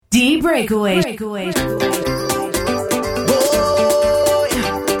D Breakaway.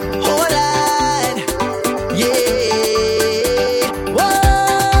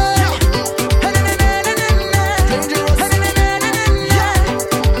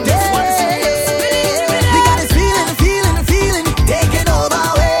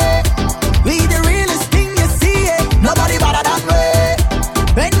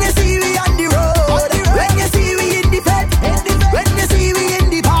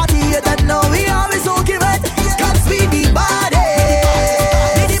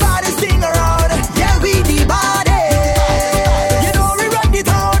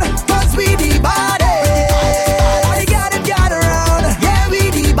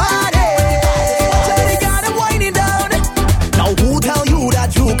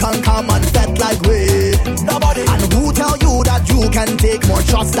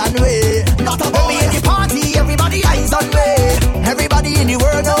 Than we. Not a baby in the party, everybody eyes on me. Everybody in the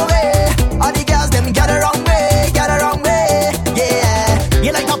world know me. All the girls them gather around me, yeah.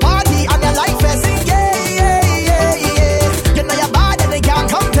 You like a party and you like to sing, yeah. You know you're bad and they can't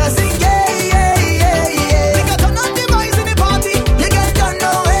come to sing, yeah. We got turn up the vibes in the party, you get done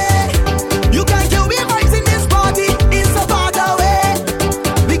no way. You can't kill me vibes in this party, it's a bad way.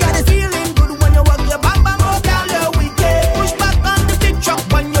 We got this feeling good when you walk your bam bam, oh girl, you're wicked. Push back on the big truck.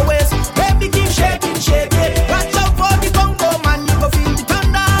 Shake it. Watch out for the Congo, man. You go feel the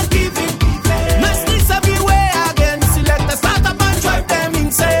thunder giving. Let's this everywhere again. Select the start up and drive them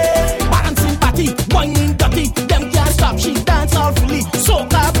insane. Balancing party, whining dirty. Them can't stop, she dance all freely.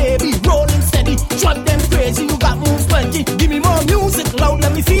 Soca baby, rolling steady. Drive them crazy, you got moves plenty. Give me more music loud,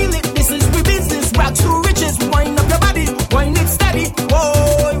 let me feel it. This is the business, rags to riches. Wind up your body, wind it steady.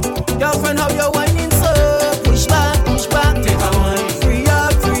 Whoa, girlfriend, how you whining so? Push back, take a wine. Free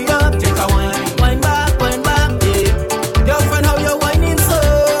up, take a wine.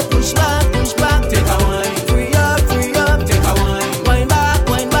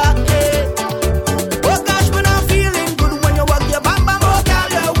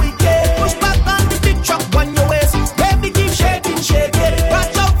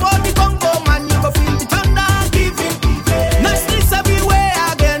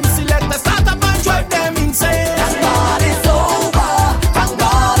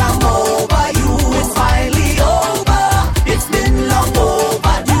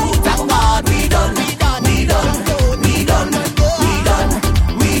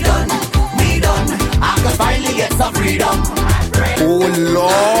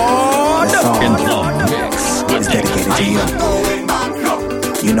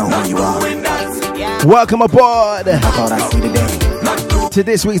 Welcome aboard to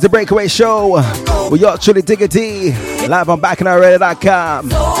this week's The Breakaway Show with your truly Digger D, live on BacchanalRadio.com.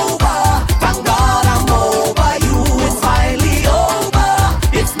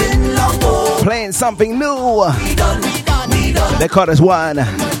 Playing something new. They call this one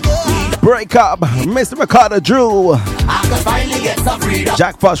Break Up, Mr. Ricardo Drew,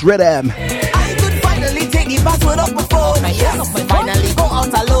 Jack Frost Rhythm. I could finally take the password off my phone. Yes, finally go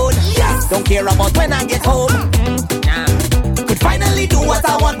out alone. Yes, don't care about when I get home. Could finally do what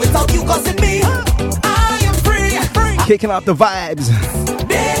I want without you causing me. I am free. Kicking out the vibes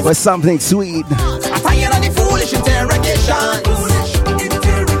with something sweet. I'm tired of the foolish interrogation.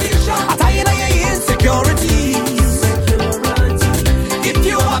 I'm tired of your insecurities. If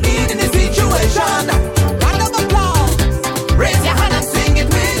you have been in this situation, round of applause, raise your hand and sing it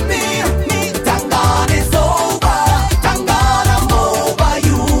with me. Thank God it's over. Thank God I'm over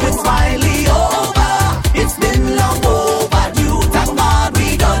you. It's finally over. It's been long overdue. Thank God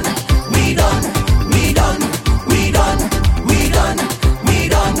we done.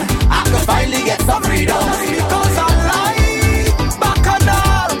 I could finally get some freedom. Because I like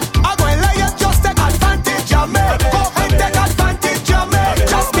Bacchanal. I'm going to let you just take advantage of me. Go and take advantage of me.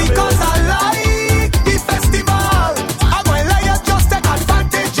 Just because I like the festival. I'm going to let you just take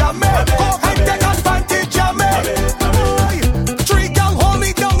advantage of me. Go and take advantage of me. Three girls hold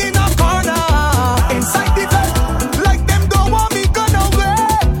me down in a corner. Inside the bed. Like them don't want me go nowhere.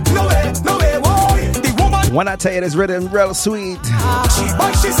 No way, boy. The woman. When I tell you this rhythm real sweet,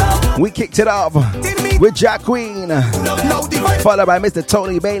 we kicked it off with Jack Queen, followed by Mr.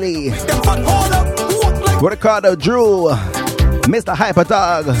 Tony Bailey, Ricardo Drew, Mr. Hyper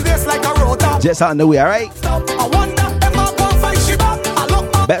Dog. Just on the way, alright?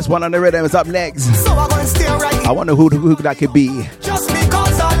 Best one on the rhythm is up next. I wonder who that could be.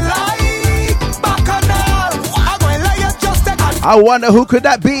 I wonder who could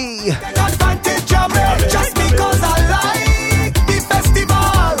that be. Just because I like the festival,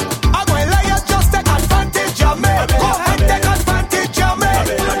 I'm going to let you just take advantage of me. Go ahead, take advantage of me.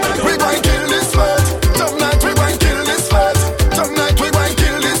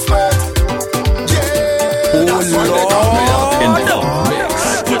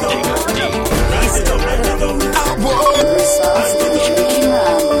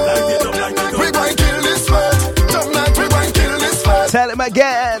 Tell him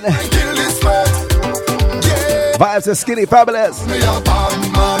again. Vibes are skinny fabulous. Me a bad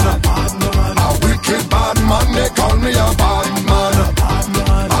man, a wicked bad man. They call me a bad man,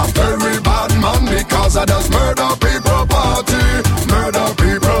 a very bad man, because I just murder people party, murder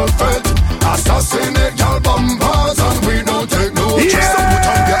people fit, assassinate y'all bumpers, and we don't take no chance. So put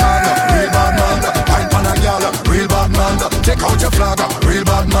on your hand, real bad man. Wine pan a girl, real bad man. Take out your flag, real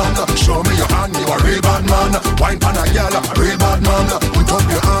bad man. Show me your hand, you a real bad man. Wine pan a girl, real bad man. Put up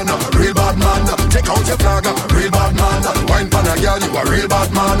your hand, real bad man. Take out your flag, real bad man. Wine pan a girl, you a real bad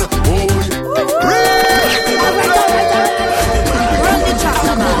man. Oh yeah. Run the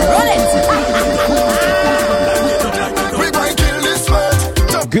chapter, man. Run it. We gon' kill this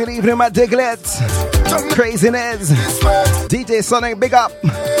sweat. Good evening, my diglets. Craziness. DJ Sonic, big up.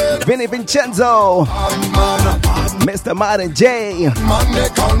 Vinny Vincenzo. Mr. Martin J. Man, they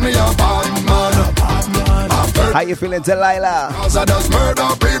call me a bad man. How you feeling, Delilah? Cause I just murder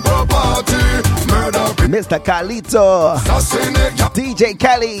people party, murder people. Mr. Carlito. Assassinate y'all. DJ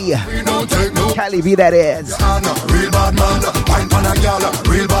Cali. We don't take no. Cali be that is. Real bad man. Wine pan a girl,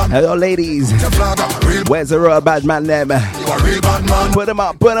 real bad. Hello, ladies. Your flag, real. Where's the real bad man them? You a real bad man. Put them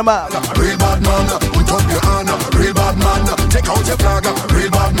up, put them up. Real bad man. Put up your hand, real bad man. Take out your flag, real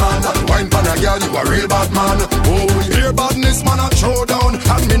bad man. Wine pan a girl, you a real bad man. Oh, your badness man a showdown,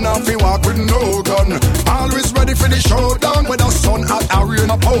 and me not fi walk with no gun. Always ready for the showdown, with the sun at a rain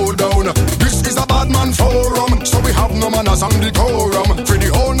a pour down. This is a bad man forum, so we have no manners and decorum. For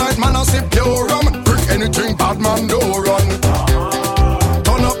the whole night man a sip pure rum. Bring anything bad man do run.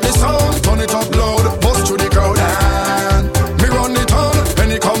 Turn up the sound, turn it up loud, bust through the crowd and me run it on.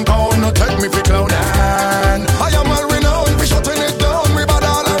 Any compound, no take me for clown and I am well renowned, we shutting it down, we bad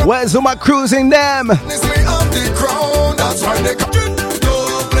all. Where's my cruising them? This me up the crown, that's why they come. No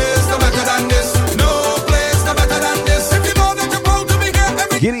place no better than this. No place no better than this. If you know that you're proud to be here,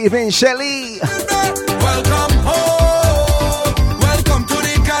 every Good evening, Shelly. welcome home. Welcome to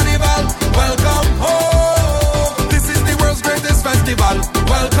the carnival. Welcome home. This is the world's greatest festival.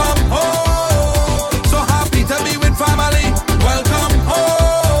 Welcome home. So happy to be with family. Welcome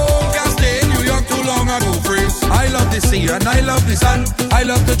home. Can't stay in New York too long, I go freeze. I love the sea and I love the sun. I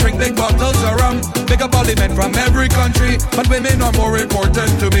love to drink big bottles of rum. Big up all the men from every country, but women are more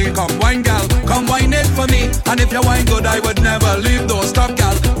important to me. Come wine, gal, come wine it for me. And if you wine good, I would never leave. Those stop,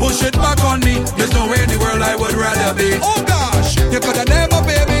 gal, push it back on me. There's nowhere in the world I would rather be. Oh gosh, you could have never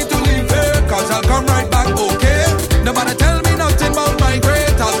paid me to leave here, cause I'll come right back, okay? Nobody tell me nothing about my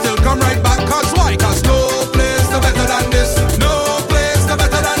great, I'll still come right back. Cause why? Cause no place no better than this. No place no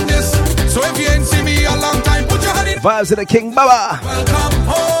better than this. So if you ain't see me a long time, put your hand in. Vibes of the King Baba. Welcome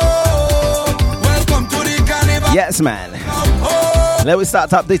home. Welcome to the carnival. Yes, man. Welcome home. Let me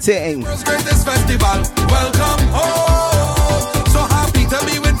start up the thing. World's greatest festival. Welcome home. So happy to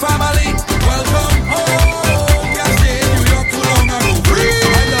be with family. Welcome home. Can't stay in New York too long, I go free.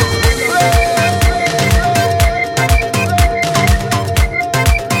 I love it.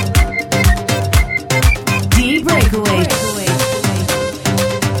 D Breakaway.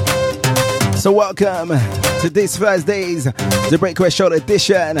 So welcome to this Thursday's The Breakaway Show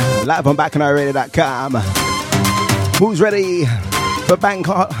edition, live on BacchanalRadio.com. Who's ready for bank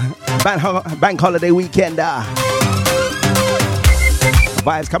holiday weekend?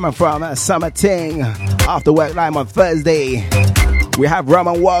 Vibes coming from Summer Ting, after work live on Thursday. We have Rum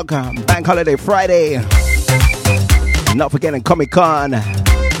and Walk, Bank Holiday Friday. Not forgetting Comic Con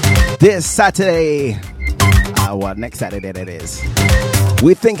this Saturday. Next Saturday that is.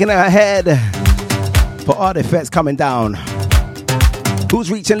 We're thinking ahead for all the feds coming down.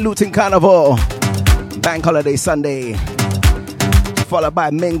 Who's reaching Luton Carnival? Bank Holiday Sunday. Followed by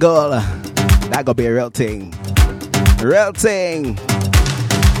Mingle. That gonna be a real thing. Real thing.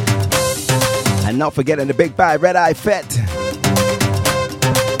 And not forgetting the Big Bad Red Eye Fete.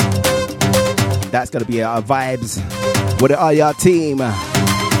 That's gonna be our vibes with the all y'all team.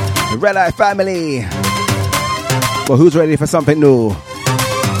 The Red Eye family. But who's ready for something new?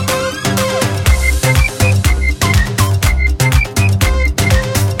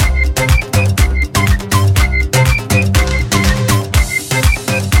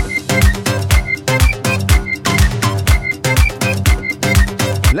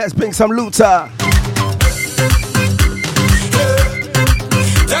 Let's bring some looter.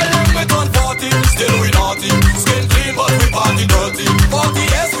 Tell them we done 40, still we naughty. Skin clean but we party dirty. 40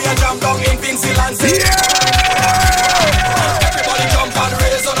 years we are jump down in Fincy and say everybody jump and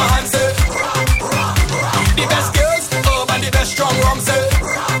raise on a hand say the best girls, and the best strong rum say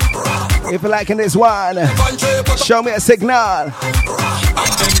If you're liking this one, show me a signal. and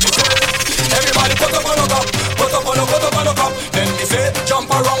then we say Everybody put up on a cup, put up on a cup. Then me say, jump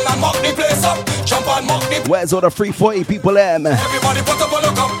around and mock the place up. Jump and mock the. Where's all the 340 people them? Everybody put up on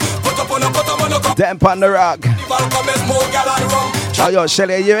a cup, put up on a cup. Damp on the rock. Welcome is more gal and rum. Oh, yo,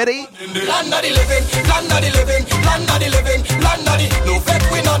 Shelly, are you ready? Land of the living, land of the living, land of the living, land of the. No fake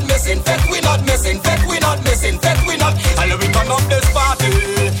we not missing, fake we not missing, fake we not missing, fake we not. And we turn up this party,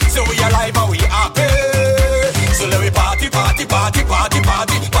 so we alive and we happy. So let we party, party, party, party,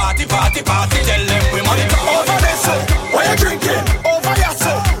 party, party, party, party. Tell them we money over this. Why you drinking? Over here,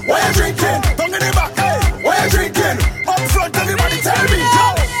 sir. Why you drinking? Down in the back, hey. Why you drinking? Up front, everybody tell me, yo.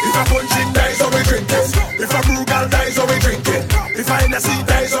 If a punching dies, so we drinking. If a Brugal dies, so we drinking. If a Hennessy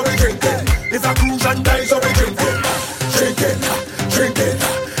dies, so we drinking. If a Crucian dies, so we drinking. Drinking, drinking,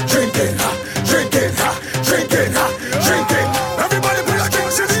 drinking, drinking, drinking, drinking. Everybody put your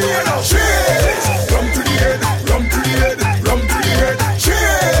drinks in the air now. Cheers! Rum to the head, rum to the head, rum to the head.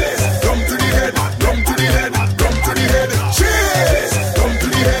 Cheers! Rum to the head, rum to the head, rum to the head. Cheers! Rum to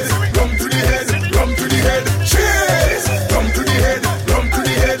the head, rum to the head, rum to the head. Cheers! Rum to the head, rum to the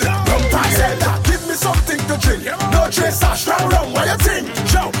head, rum to the head. Give me something to drink. No chaser, strong rum. What you think?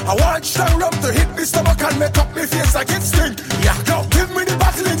 Show. I want strong rum to hit me stomach and make up my face like it's stink. Yeah, go. Give me the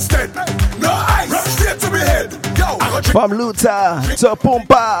bottle instead. No ice. Run straight to me head. Yo, I go drink. From Luther to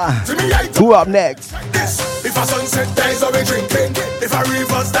Pumpa. Who up next? This. If a sunset dies, so we drinking. If a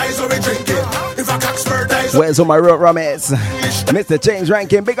rivers dies, so we drinking. If a cockspur dies, Where's all my road rummets? Mr. James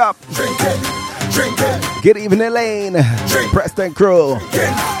Rankin, big up. drinking, drinking, Good evening, Lane. Preston Crew.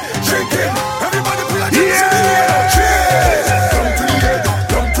 drinking, drinking. Everybody put your drinks in the air. Cheers. Rum to the head,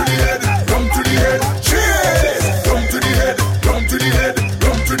 rum to the head, rum to the head. Cheers. Rum to the head, rum to the head,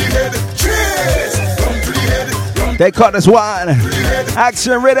 rum to the head. Cheers. Rum to the head, rum They caught this one.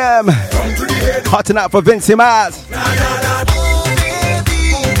 Action rhythm. to the head. Hotting up for Vincy Mars.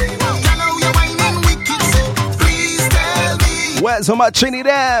 Where's all my Trini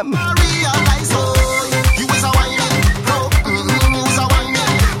them?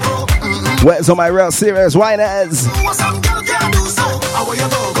 Where's all my real serious whiners?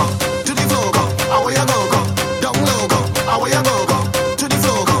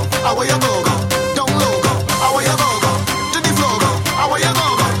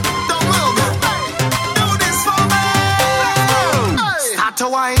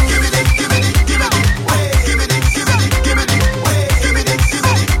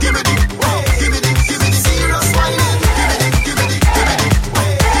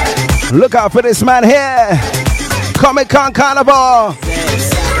 Look out for this man here. Comic Con Carnival.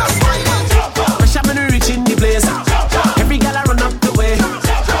 Pressure when we reach in the place. Every girl I run up the way.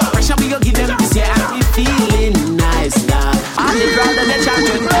 Pressure we go give them this year and we feeling nice now. I'm the proud of the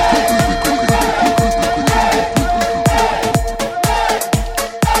champion.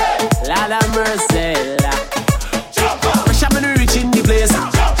 Lord have mercy. Pressure when we reach in the place.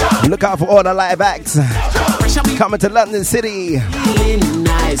 Look out for all the live acts Pressure we coming to London City. feeling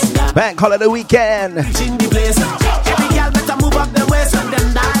nice now. Bank holiday weekend. Reach in the place. Every girl better move up them waist and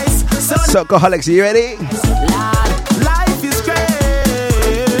them nice. So Socoholics, you ready? Lord, life is great.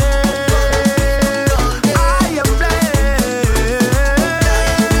 I am blessed.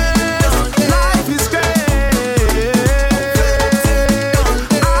 Life is great.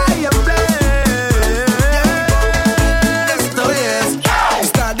 I am blessed. Oh yes.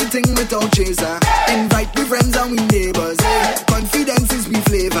 Start the thing without chaser. Invite the friends and we neighbors. Confidence is we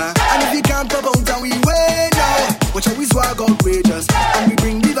flavor. And if you can't pop out and we win now, watch how we swag outrageous. And we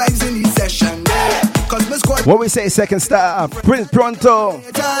bring the vibes in this session. Cause my squad What we say, second star, Prince Pronto.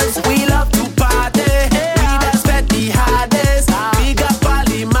 We love to party. We done spend the hardest. We got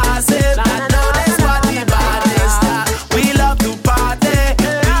Polly massive. I know that's what the baddest. We love to party. We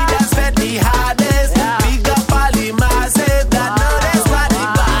done spend the hardest. We got Polly massive. I know that's what the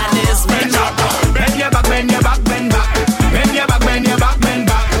baddest. Bend your back, bend your back, bend back. Bend your back, bend your back, bend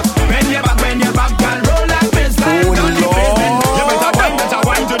back. Bend your back, bend your back, and roll like baseline. Don't you baseline. You better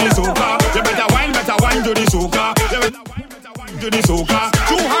wine to the soca. You better wine to the soca. You better wine to the soca.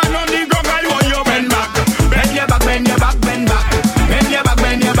 Two hands on the ground, I want you bend back. Bend your back, bend your back, bend back. Bend your back,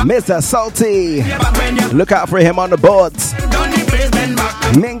 bend your back. Mr. Salty. Bend your back, bend your back. Look out for him on the boards. Down the place, bend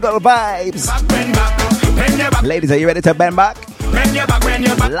back. Mingle vibes. Bend back. Bend your back. Ladies, are you ready to bend back? Bend your back, bend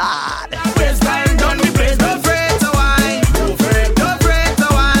your back. Lord. Baseline, down the place. No afraid to wine. No afraid to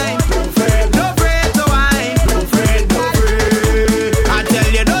wine. No afraid to wine. I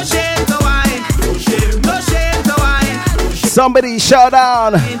tell you, no shame to wine. No shame to wine. Somebody shout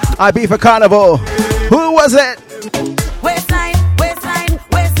down. I be for Carnival. Who was it? Waistline, waistline,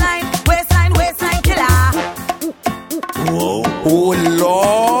 waistline, waistline, waistline killer. Oh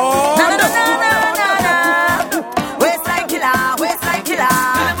Lord. No, no, no, no.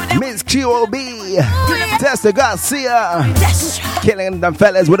 Mr. Garcia. Yes. Killing them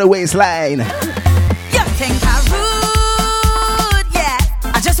fellas with a waistline. You think I'm rude, yeah.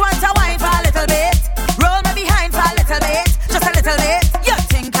 I just want to wine for a little bit. Roll me behind for a little bit. Just a little bit. You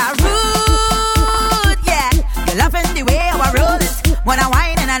think I'm rude, yeah. You're loving the way how I roll it. When I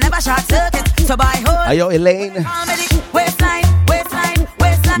whine and I never short circuit. So by hold. Are you Elaine? Waistline, waistline,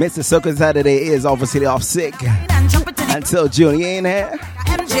 waistline. Mr. Soca Saturday is obviously off sick And jump into the until June. He ain't here.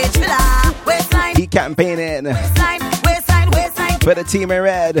 MJ Trilla. Waistline, He campaigning waistline, waistline, waistline. for the team in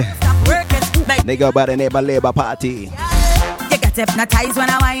red. Stop working. Make They go by the neighbor Labour Party. You get hypnotized when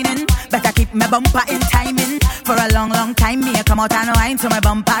I'm whining. Better keep my bumper in timing. For a long, long time, me I come out and whine. So my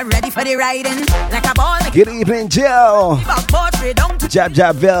bumper ready for the riding. Like a ball, like Good evening, Jill. about poetry, don't Jab,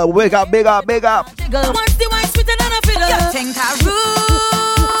 jab, Bill. Wake up, big up, big up. jiggle. Once the wine sweeter than a fiddle. You think I'm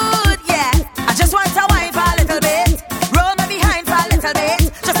rude, yeah. I just want to wine for a little bit. Roll me behind for a little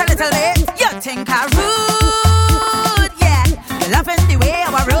bit. Just a little bit. You think I'm rude, yeah. You're loving the way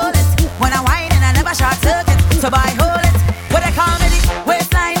how I roll it. When I whine and I never short circuit. So by hold it. What I call me the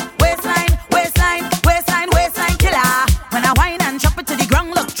waistline, waistline, waistline, waistline, waistline killer. When I whine and drop it to the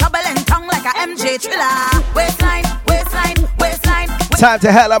ground, look trouble and tongue like a MJ Trilla. Waistline, waistline, waistline. Time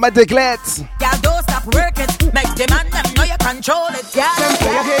to hell up my diglets. Y'all don't stop working. Make them and them know you control it. Yeah, Them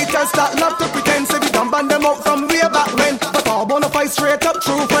player haters that love to pretend. Say we done ban them out from way back when. But all wanna fight straight up,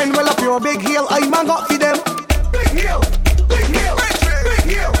 true friend. Well, up your big heel, I man got for them. Big heel, big heel, big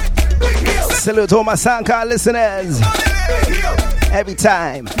heel, big heel. Salute to all my SoundCloud listeners. Big heel. Every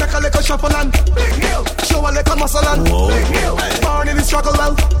time. Make a little shuffle and big heel. Show a little muscle and big heel. Born in the struggle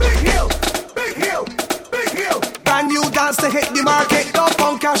well. Big heel, big heel, big heel. Brand new dance to hit the market. Don't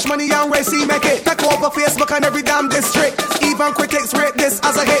pound cash money and where see make it. Take over Facebook and every damn district. Even critics rate this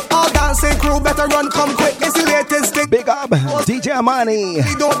as a hit. All dancing crew better run, come quick. It's the latest thing. Big up, DJ Amani.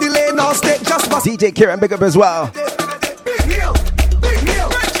 We don't delay, no stick, just bust. DJ Kieran, big up as well. Big heel, big heel,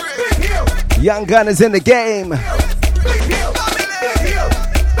 big heel, Young Gun is in the game. big heel, big heel,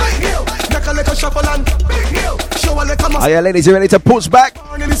 big heel. Make a little shuffle and big heel. Show a little Are muscle. you ladies ready to push back?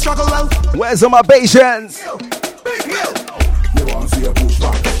 Born in the struggle well. Where's all my patience? Big heel. You want to see a push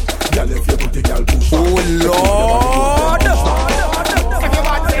back? Girl, if you put the girl push back. Oh Lord! If you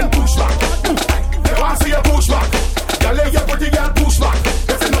want to push back, you want to see a push back? Girl, if you put the girl push back.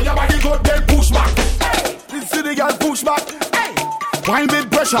 If you know your body good, then push back. Hey, you see the girl push back. Hey, wine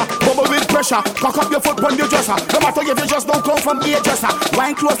with pressure, bubble with pressure. Cock up your foot on your dresser. No matter if you just don't come from a dresser.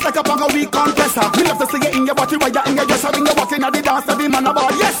 Wine close like a bag of weak compressor. We love to see you in your body while you're in your dresser. When you're walking at the dance, the man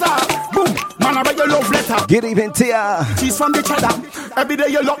about yes sir. Boom, man, I write your love letter. Good evening, Tia. She's from the cheddar. Every day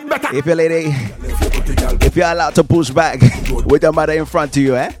you look better. If you're lady, if you're allowed to push back with your mother in front of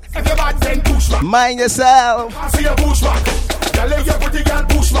you, eh? If you bad, then push back. Mind yourself. I see you push back. Girl, if you put the girl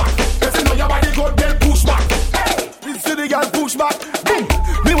push back. If you know your body good, then push back. Hey, you see the girl push back. Boom.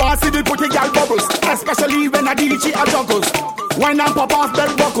 Me want to see the pretty girl bubbles, especially when I DJ a juggles. Wine and pop off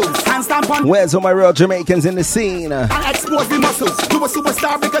belt buckles, hand stamp on Where's all my real Jamaicans in the scene? and expose the muscles. You a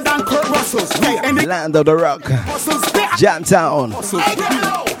superstar bigger than Kurt Russell's. Yeah, and the Land of the Rock, muscles. Jam Town. Hey,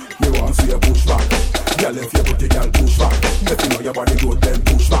 girl. You want to see a push back. Girl, if you put the girl push back. If you know your body good, then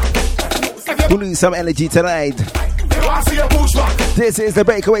push back. Who needs some energy tonight? You want to see a push back. This is the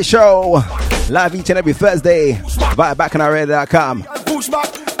Breakaway Show. Live each and every Thursday via backonoutradio.com. Push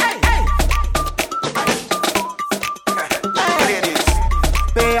back. Hey, hey. Ladies,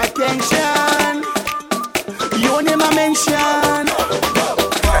 pay attention. Your name I mention.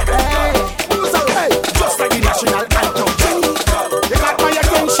 Hey, just like the national anthem. They got my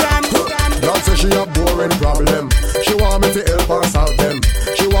attention. Girl say she a boring problem. She want me to help her solve them.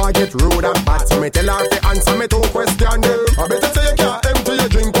 She want get rude and bad, so me tell her to answer me two questions. I better say you can't empty your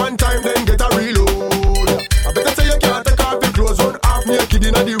drink one time, then get a reload. I better say you can't take off your clothes, run half naked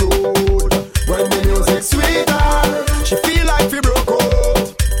inna the road. When the music sweeter, she feel like she broke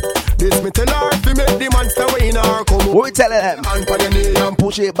out. This me tell her to make the monster in her come out. What we telling them? Hand on your knee and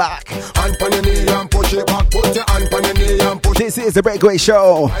Push it back. hand on your knee and push it back. Put your hand on your knee and push. This is the Breakaway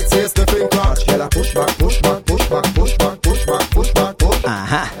Show. I say Stephen Clark. Girl, I push back, push back, push back, push back, push back, push back, push.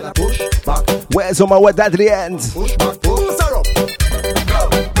 Uh-huh. Girl, I push back, Where's all my word at the end? push back, push her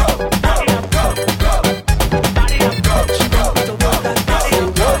up.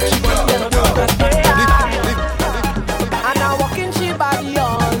 And I walk in she body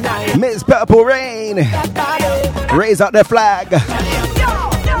all night. Miss Purple Rain. Raise out the flag. Girl,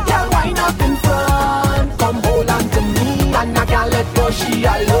 wind up in front, come hold on to me, and I can't let go. She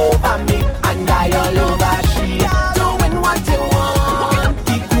all over me, and I all over she. Doing what you want,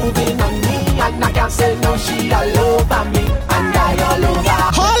 keep moving on me, and I can't say no. She all over me, and I all over.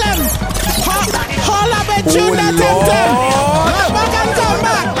 Holla, bitch.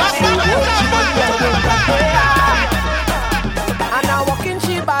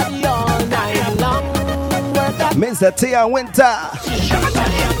 Mr. Tia Winter.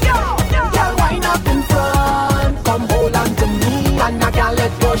 Girl, wind up in front, come hold on to me, and I can't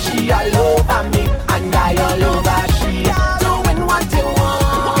let go. She all over me, and I all over she. Doing what you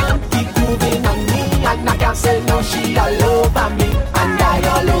want, keep moving on me, and I can't say no. She all over me, and I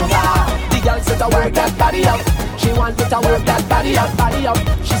all over. The girl said to work that body up. She wanted to work that body up, body up.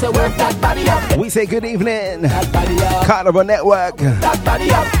 She said work that body up. We say good evening, That body up, Carnival Network. that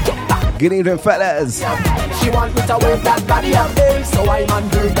body up. Good evening, fellas. She want me to work that body up, so I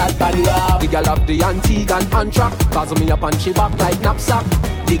undo that body up. The girl of the antique and contract, cause me up and she back like knapsack.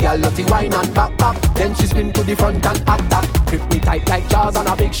 The girl nutty wine and back, then she spin to the front and attack. Grip me tight like jaws on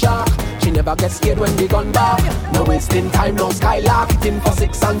a big shark. She never gets scared when we gun back. No wasting time, no skylark. Hitting for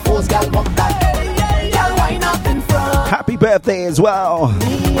 6 and 4's girl walk that. Girl wine up in front. Happy birthday as well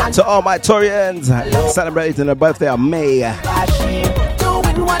to all my Torians celebrating the birthday of May.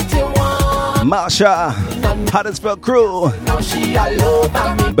 Doing what you want. Marsha, Huddersfield crew. Now she all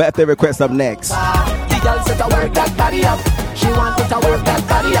over me. Birthday request up next. The girl said to work that body up. She wanted to work that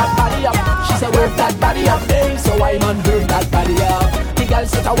body up, body up. She said work that body up, so I undo that body up. The girl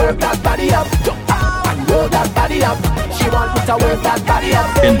said to work that body up, jump up and roll that body up. She wanted to work that body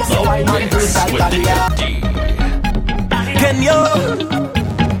up, so I undo that body up. Can you?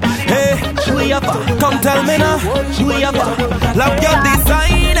 Hey, we up, come tell me now, we up. Love your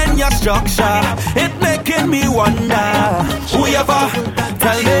design and your structure, it making me wonder. We up,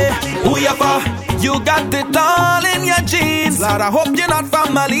 tell me, we up. You got it all in your jeans. Lord, I hope you're not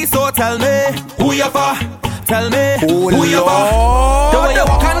family, so tell me, who you for? Tell me, who you for? The way you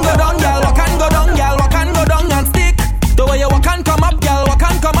walk and go down, girl, walk and go down, girl, walk and go down and stick. The way you walk and come up, girl, walk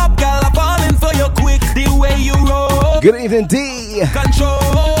and come up, girl, I'm falling for you quick. The way you roll. Good evening, D. Control.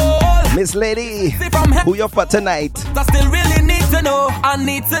 Miss Lady, who you for tonight? I still really need to know. I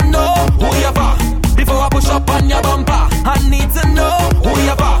need to know who you for. Before I push up on your bumper, I need to know who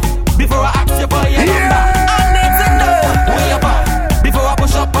you for. Before I ask you for your number, I need to know who you for. Before I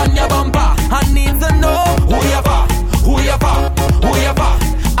push up on your bumper, I need to know who you for. Who you for? Who you for?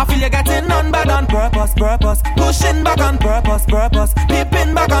 I feel you getting on bad on purpose, purpose. Pushing back on purpose, purpose.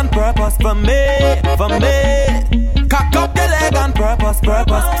 Peeping back on purpose for me, for me. Cock up your leg on purpose,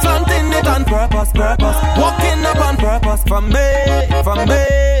 purpose. Slanting it on purpose, purpose. Walking up on purpose for me, for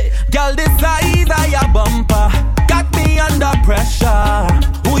me. Girl, this size of your bumper got me under pressure.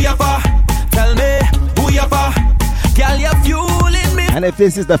 Who you for? Tell me, who you for? Girl, you're fueling me. And if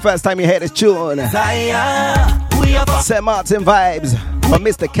this is the first time you hear this tune, Who you for? St. Martin vibes from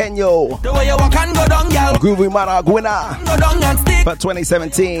Mr. Kenyo, The way you walk and go down, girl. Groovy Monarch winner Go down and stick. for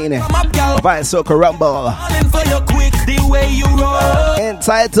 2017 Come up, girl. by Soca Rumble, Falling for you quick. The way you roll.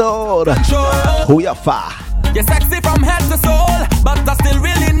 entitled Control. Who You For. You're sexy from head to soul, but I still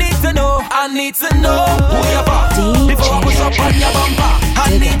really need to know. I need to know who you for. Before I push up on your bumper, I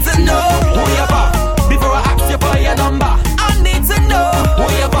need to know who you for. Before I ask you for your number, I need to know who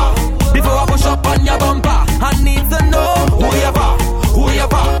you for. Before I push up on your bumper, I need to know who you for. Who you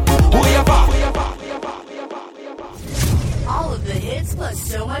for? Who you for? All of the hits plus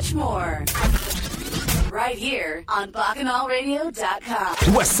so much more. Right here on BacchanalRadio.com.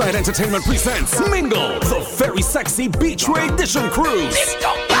 Westside Entertainment presents Mingle, the very sexy beach edition cruise.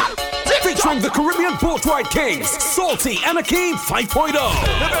 Featuring the Caribbean Boat Ride Kings, Salty and Akeem 5.0.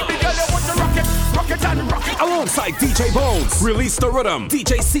 Alongside DJ Bones, Release the Rhythm,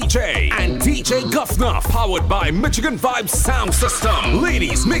 DJ CJ, and DJ Guffner, powered by Michigan Vibes Sound System.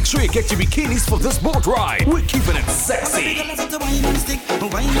 Ladies, make sure you get your bikinis for this boat ride. We're keeping it sexy.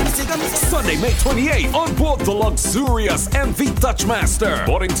 Sunday, May 28th, on board the luxurious MV Touchmaster.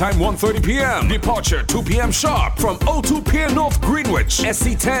 Boarding time 1:30 p.m. Departure 2 p.m. sharp from O2 Pier North Greenwich,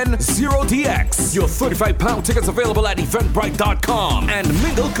 SC10 0DX. Your £35 tickets available at Eventbrite.com. And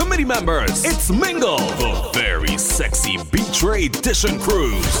Mingle committee members. It's Mingle, the very sexy beach edition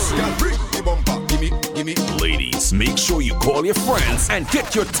cruise. Ladies, make sure you call your friends and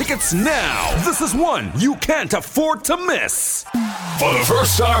get your tickets now. This is one you can't afford to miss. For the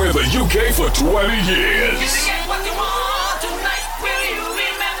first time in the UK for 20 years.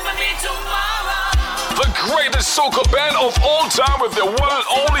 The greatest soca band of all time with their one and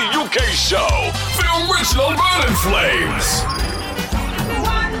only UK show, the original Burning Flames.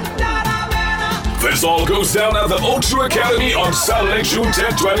 This all goes down at the O2 Academy on Saturday, June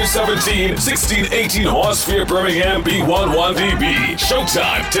 10, 2017, 1618 Horsefear, Birmingham, B11DB.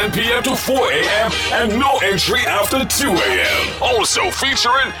 Showtime, 10 p.m. to 4 a.m. and no entry after 2 a.m. Also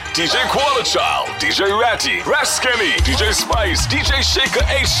featuring DJ Qualichild, DJ Ratty, Raskenny, DJ Spice, DJ Shaker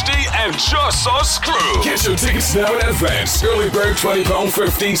HD, and Just Us Crew. Get your tickets now in advance. Early bird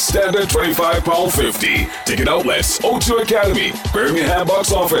 £20.50, standard £25.50. Ticket outlets, O2 Academy, Birmingham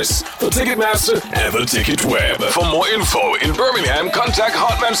box office, the Ticketmaster, and the Ticket Web. For more info in Birmingham, contact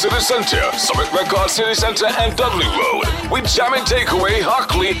Hartman City Center, Summit Records City Center, and Dudley Road. With Jam and Takeaway,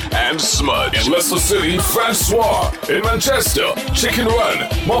 Hockley, and Smudge. In Leicester City, Francois. In Manchester, Chicken Run,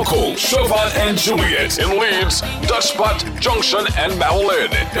 Moco, Chauvin, and Juliet. In Leeds, Dutch Pot, Junction, and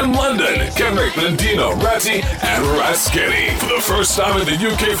Madeline. In London, Kendrick, Nandina, Ratty, and Raskenny. For the first time in the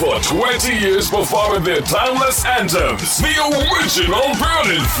UK for 20 years, performing their timeless anthems, the original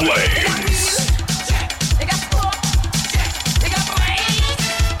Burning Flames.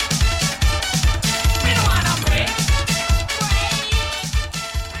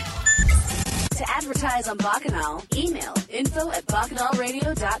 To advertise on Bacchanal, email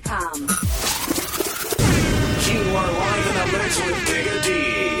info@bacchanalradio.com. You are live in the mix with Digga D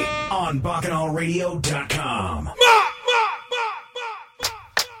on bacchanalradio.com.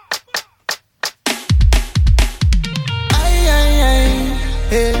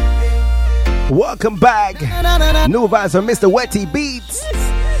 Welcome back. New vibes from Mr. Wetty Beats.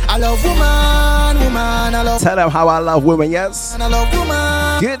 I love woman. I love. Tell them how I love women, yes? I love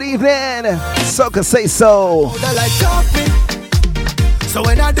woman. Good evening. Soca say so. They like talk me. So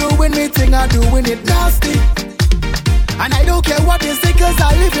when I doing me thing, I doing it nasty. And I don't care what they say, cause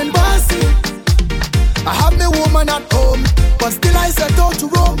I live in bossy. I have me woman at home, but still I set out to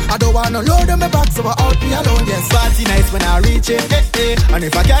roam. I don't wanna load on my back, so I out me alone. Yes, party nights when I reach it, And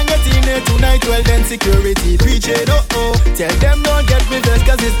if I can't get in there tonight, well then security preach it, Tell them don't get me this,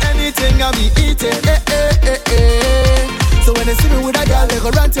 cause it's anything I be eating, So when they see me with a girl, they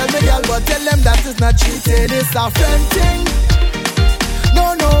go run tell me girl, but tell them that it's not cheating, it's a friend thing.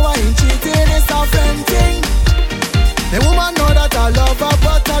 No, I ain't cheating, it's a friend thing. The woman know that I love her,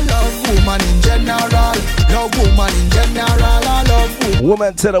 but I love woman in general. Love woman in general, I love woman.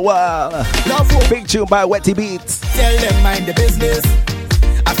 Woman to the wall. Love woman. Big tune by Wetty Beats. Tell them mind the business.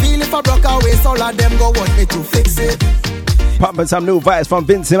 I feel if I broke away, all of them go want me to fix it. Pumping some new vibes from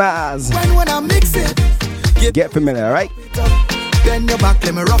Vincy Maz. When I mix it, get familiar, right? Bend your back,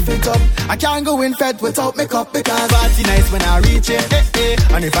 let me rough it up. I can't go in fed without makeup because party nights when I reach it,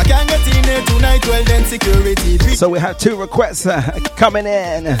 And if I can't get in there tonight, well then security. So we have 2 requests coming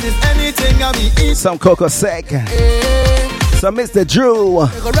in. Is anything I be eating? Some Coco Sec. Some Mr. Drew.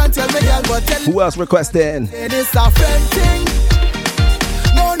 Who else requesting? It is a friend thing.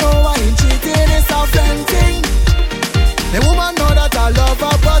 No, I ain't cheating, it's a friend thing. The woman know that I love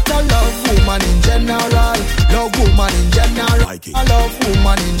her, but I love woman in general. Love woman in general. I love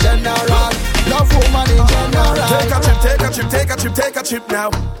woman in general. Love woman in general. Take a chip, take a chip, take a chip, take a chip now.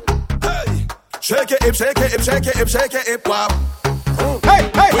 Hey, shake it, hip, shake it, hip, shake it, hip, shake it, hip, wow.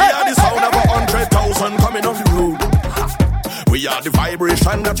 Hey, we are the sound of 100,000 coming off the road. We are the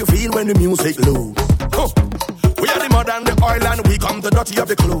vibration that you feel when the music loads. We are the mud and the oil and we come the dirty of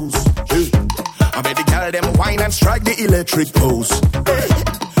the clothes. I made the girl them wine and strike the electric pose. Hey,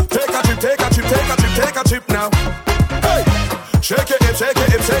 take a chip, take a chip, take a chip, take a chip now. Hey, shake it, hip, shake it,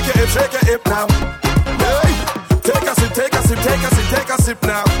 hip, shake it, hip, shake it, hip now. Hey, take a sip, take a sip, take a sip, take a sip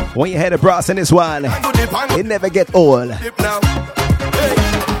now. When you hear the brass in this one, it never get old. Hey,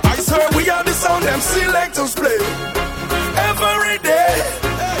 I swear we are the sound them selectors play every day,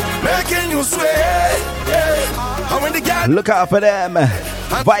 making you sway. Look out for them.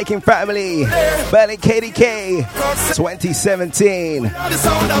 Viking Family, Belly KDK 2017. The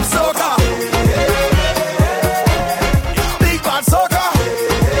sound of soca. Big bad soca.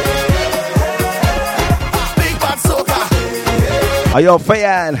 Big bad soca. Are you a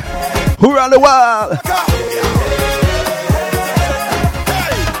fan? Who around the world?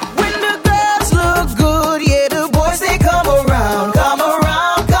 When the girls look good, yeah, the boys they come around,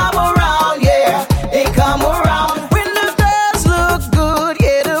 yeah, they come around. When the girls look good,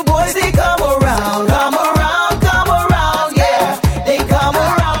 yeah, the boys they come around, yeah, they come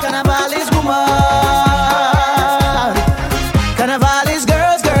around. Carnival is woman, Carnival is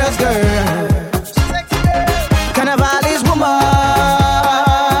girls. Carnival is woman,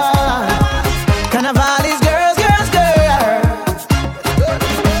 Carnival is girls.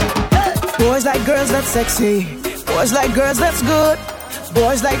 Boys like girls, that's sexy. Boys like girls, that's good.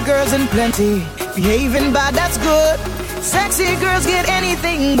 Boys like girls in plenty. Behaving bad, that's good. Sexy girls get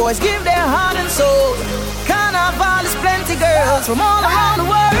anything, boys give their heart and soul. Carnival is plenty girls from all around the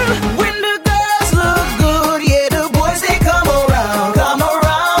world. When the girls look good, yeah, the boys they come around,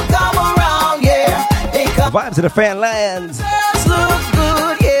 yeah. They come. Vibes of the fan lands. Girls look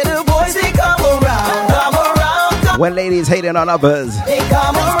good, yeah, the boys they come around. When ladies hating on others, They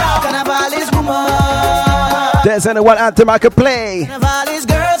come around. Carnival is woman. there's only one anthem I could play. Carnival is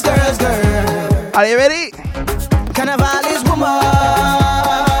girls, girls, girls. Are you ready? Carnival is woman.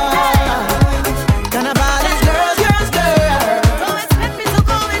 Carnival is girls, girls, girls. Don't expect me to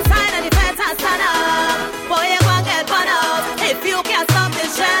go inside and defend and stand up. Boy, you gon' get burn out if you can't stop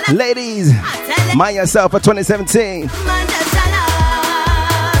this shit. Ladies, mind yourself for 2017. Man, just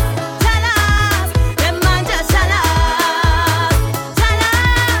jealous, jealous. Them man just jealous,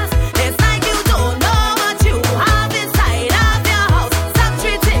 jealous. It's like you don't know what you have inside of your house. Stop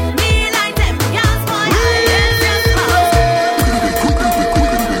treating me like them girls, boy. I am just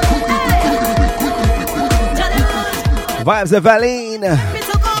Vibes of Valine.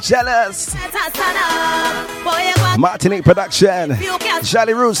 Jealous. Martinique Production.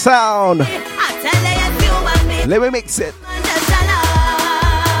 Jolly Root Sound. Let me mix it.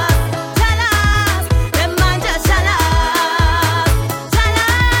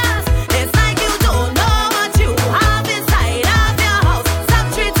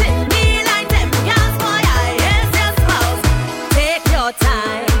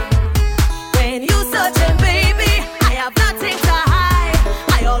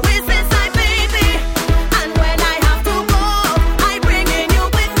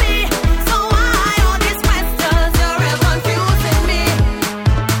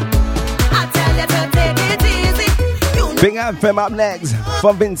 Big Anthem up next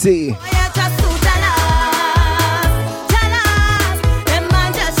from Vinci.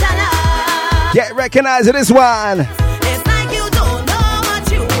 Get recognized in this one. It's like you don't know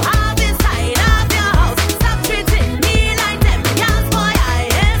what you have inside of your house. Stop treating me like them girls, boy. I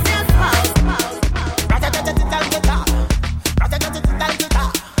am your spouse.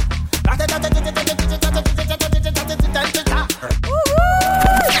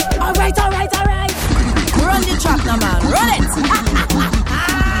 All right. Run the track now, man. Run it.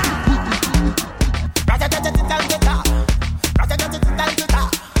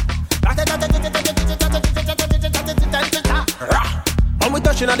 When we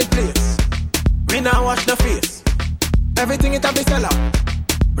touching on the place, we now wash the face. Everything it a be sell out.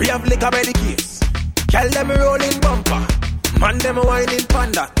 We have liquor by the case. Girl them rolling bumper, man them whining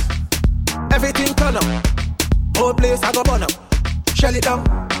panda. Everything turn up, whole place I go burn up. Shell it down,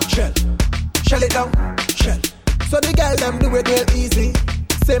 shell it down, shell. So the girl them do it real easy,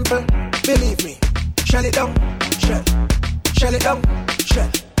 simple, believe me. Shell it down, shell it down, shell.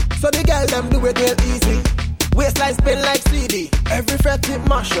 So the girl them do it real easy. Waistline spin like CD. Every fret it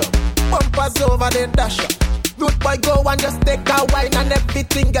mash up. Bumpers over then dash up. Root boy go and just take a wine and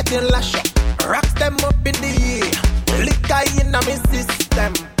everything getting lash up. Rocks them up in the air. Liquor in my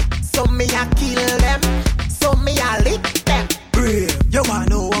system. So me a kill them. So me a lick them. Brave. You wanna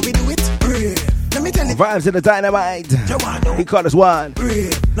know how we do it? Brave. Let me tell you. Vibes of the Dynamite. You wanna know? He called us one.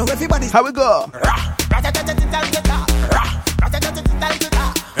 Brave. Now everybody. How we go?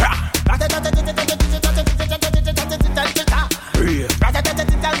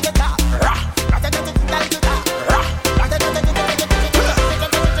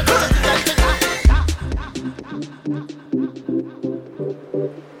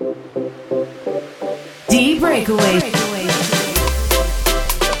 Breakaway.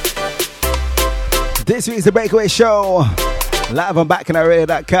 This week's The Breakaway Show, live on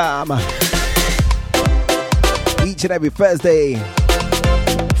BacchanalRadio.com. Each and every Thursday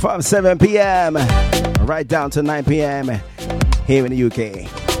from 7 p.m. right down to 9 p.m. here in the UK.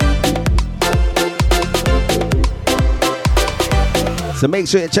 So make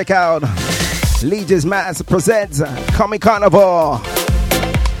sure you check out Legion's Mass presents Comic Carnival.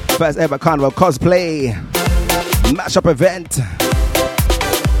 First ever Carnival cosplay mashup event.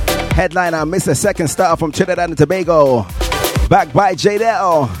 Headliner Mr. Second Star from Trinidad and Tobago. Backed by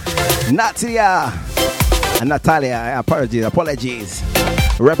Jadel, Natia, and Natalia. Apologies.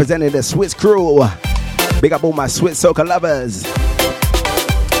 Representing the Swiss crew. Big up all my Swiss soca lovers.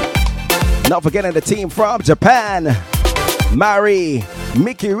 Not forgetting the team from Japan. Mari,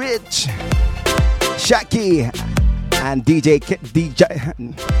 Mickey Rich, Shaki, and DJ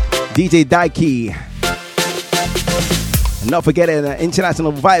Daiki. Not forgetting the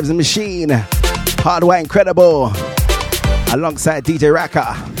International Vibes Machine, Hardware Incredible, alongside DJ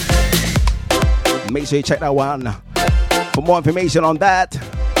Raka. Make sure you check that one. For more information on that,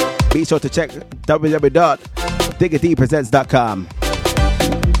 be sure to check www.djraka.com. DiggaDpresents.com.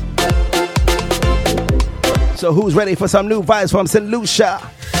 So who's ready for some new vibes from St. Lucia?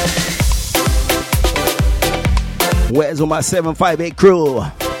 Where's all my 758 crew?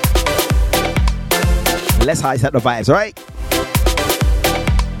 Let's high set the vibes, right?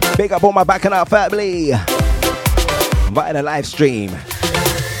 Big up all my Bacchanal family via the live stream.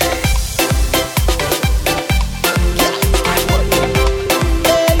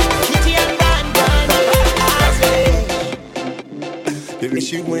 Baby,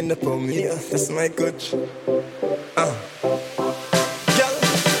 she wind up on me, that's my coach. Girl,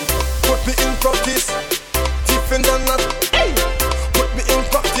 put me in practice, different than that. Put me in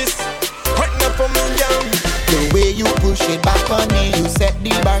practice, right now for me, girl. The way you push it back on me, you set the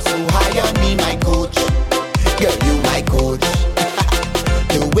bar so high on me, my coach. Girl, you my coach.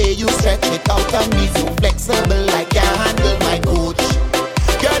 The way you stretch it out on me, so flexible, I can't handle my coach.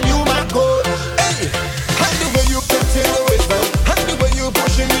 Girl, you my coach. Hey, and the way you get in the waist down, and the way you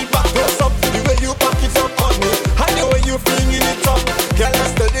pushing me back, close up, the way you pack it up on me, and the way you flinging it up. Girl, I'm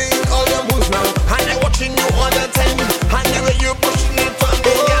studying all your moves now, and I'm watching you all the time, and the way you pushing it on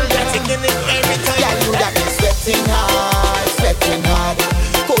me, girl, you're taking it every time. Girl, you got me sweating hard,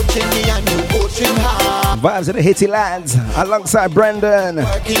 coaching me and you coaching hard. Vibes of the Hitty Lands alongside Brendan.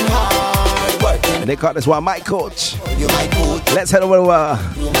 Working hard, working. And they call this one my coach. You my coach. Let's head over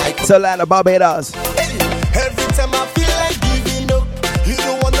to land of Barbados. Hey, every time I feel like giving up, you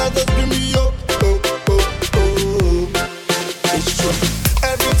the one that just bring me up. It's true.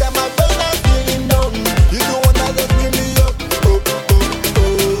 Every time I feel like feeling down, you the one that just bring me up.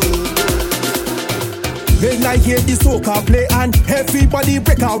 When I hear the soca play and everybody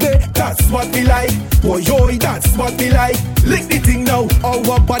break away, that's what we like. Boy, yo, that's what we like. Lick the thing now,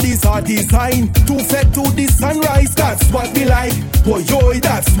 our bodies are designed to fed to the sunrise, that's what we like. Boy, yo,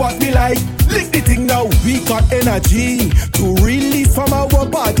 that's what we like. Lick the thing now, we got energy to release from our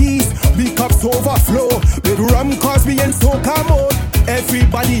bodies. We cups overflow with rum, Cosby and soca mode.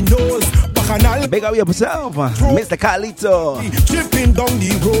 Everybody knows Bacchanal. Big up yourself, Mr. Carlito. Tripping down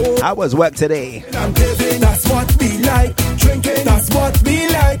the road. How was work today? I'm giving, that's what we like. Drinking, that's what we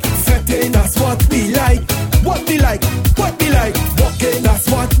like. Fetting, that's what we like. What we like, what we like. Walking, that's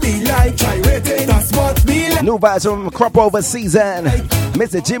what we like. Gyrating, that's what we like. New vibes from crop over season.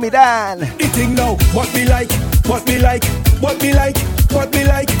 Mr. Jimmy Dan. Eating now, what we like, what we like, what we like, what we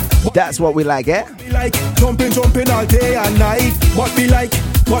like. That's what we like, eh? What we like, jumping all day and night. What we like,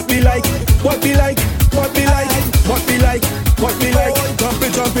 what we like, what we like, what we like, what we like, what we like.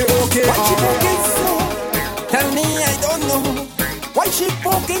 Jumping, okay. Tell me, I don't know why she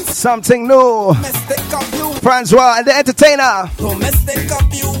poking. Something new. Domestic abuse. Francois and the Entertainer. Domestic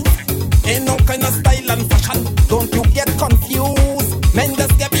abuse. Ain't no kind of style and fashion. Don't you get confused. Men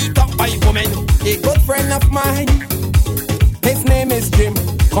just get beat up by women. A good friend of mine, his name is Jim.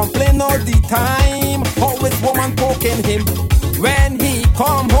 Complain all the time. Always woman poking him. When he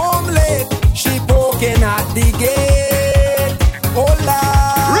come home late, she poking at the gate. Oh Lord.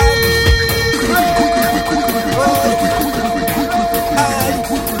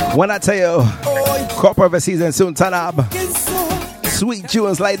 When I tell you, crop over season soon turn up. Sweet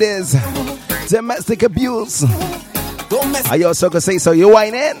tunes like this. Domestic abuse. Are you also gonna say so? You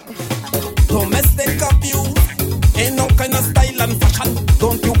whine in? Domestic abuse. Ain't no kind of style and fashion.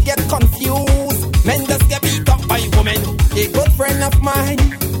 Don't you get confused. Men just get beat up by women. A good friend of mine,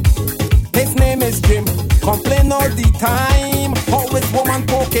 his name is Jim. Complain all the time. Always woman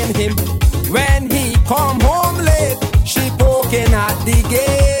poking him. When he come home late, she poking at the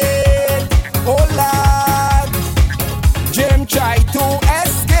gate. Oh Lord. Jim tried to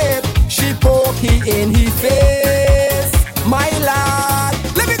escape. She poke he in his face. My lord.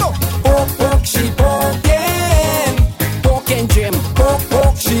 Let me go. Poke, poke, she poking. Poking Jim. Poke,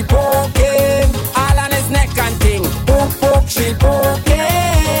 poke, she poking. All on his neck and thing. Poke, poke, she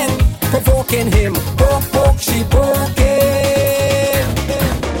poking. Provoking him. Poke, poke, she poking.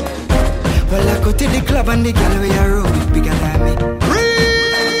 Well, I go to the club and the girl we are road bigger than me.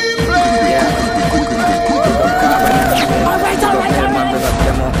 Alright.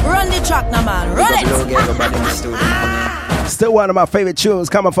 Run the track now, man. Run it. Still one of my favorite tunes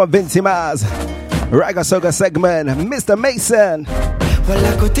coming from Vincy Mars. Raga Soga segment, Mr. Mason. Well,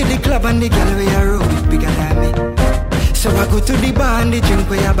 I go to the club and the girl we are road bigger than me. So I go to the bar and the drink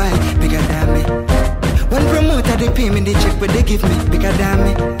where I buy bigger than me. One promoter they pay me the check but they give me bigger than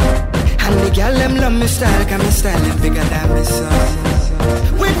me. And the girl them love me style, cause me style them bigger than me. So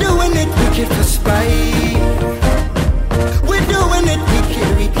we're doing it wicked for spite. We're doing it wicked,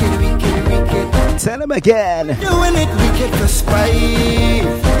 wicked, wicked, wicked. Tell him again. Doing it wicked for spite.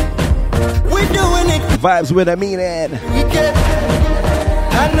 We're doing it. vibes with a meaning. Wicked.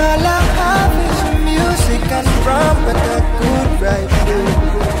 And all I have is music and rum, but a good right through.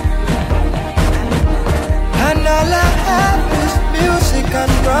 And all I have is music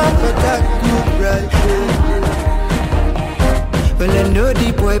and rum, but a good right through. Well, I know the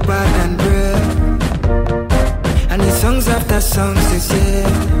boy back and breath, and the songs after songs this year.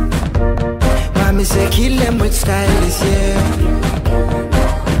 Mommy say kill them with style this year,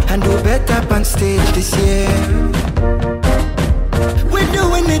 and do better on stage this year. We're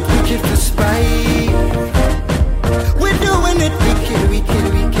doing it wicked for spite. We're doing it wicked, wicked,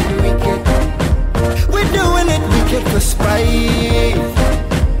 wicked, wicked. We're doing it wicked for spite.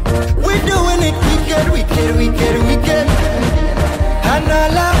 We're doing it wicked, wicked, wicked, wicked. And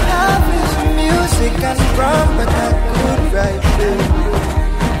all I have is music and rum, but I could write it.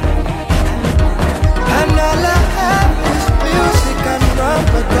 And all I have is music and rum,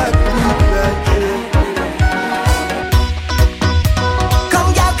 but I could write it. Come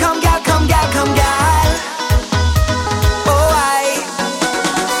gal, come gal, come gal, come gal. Oh I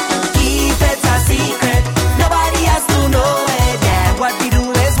keep it a secret. Nobody has to know it. Yeah, what we do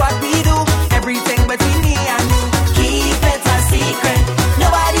is what we do. Everything between me and you. Keep it a secret.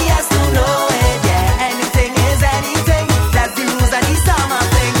 Nobody has to know it. Yeah, anything is anything. That's the rules of the summer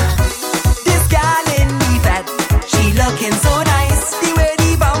thing. This gal in the vet, she looking so nice. The way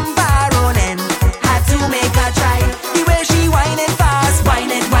the bumper rolling, had to make her try. The way she whining fast,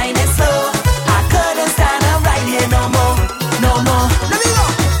 whining slow. I couldn't stand her right here no more, no more. Let me go.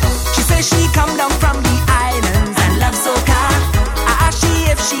 She says she come down from the islands and love soca. I asked she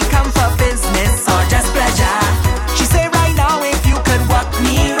if she come for business or just pleasure. She say right now if you could walk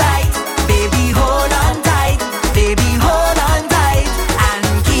me right, baby hold on tight, baby hold on tight, and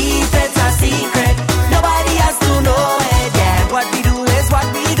keep it a secret. Nobody has to know it. Yeah, what we do is what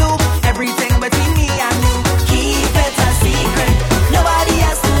we do. Everything between me and you. Keep it a secret. Nobody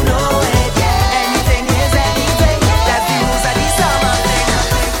has to know it. Yeah, anything is anything. That's the rules of the summer thing.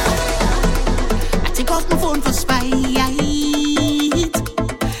 I take off my phone for spite.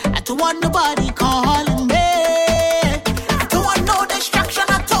 I don't want nobody calling me. I don't want no distraction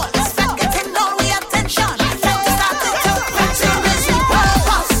at all. Let's not getting all the attention. Let's start to talk. Continuous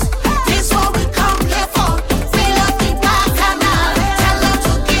purpose. This what we come here for. Fill up the back canal. Tell them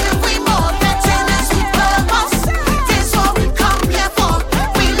to give we more. Continuous purpose. This what we come here for.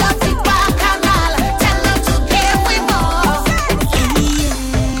 Fill up the back canal. Tell them to give we more. Yeah.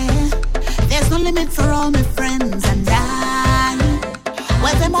 There's no limit for all my friends and I.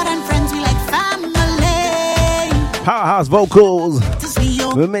 Well, they're more than friends, we like family. Powerhouse vocals To see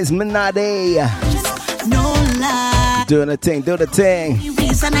your with Miss Minade. no lie. Doing the thing, do the thing. The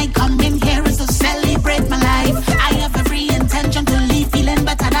reason I come in here is to celebrate my life. I have every intention to leave feeling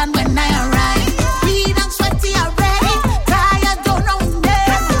better than when I arrived. Weed and sweaty already, tired, don't know me.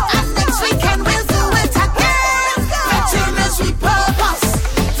 And next weekend we'll do it again. Continuous with purpose.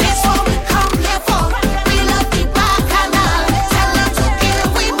 This what we come here for. We love the back canal. Tell them to give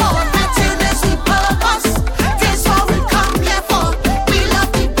we more. Continuous with purpose. This what we come here for. We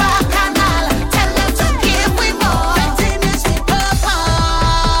love the back canal. Tell them to give we more. Continuous with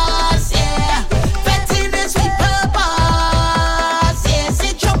purpose. Yeah. Continuous with purpose. Yeah.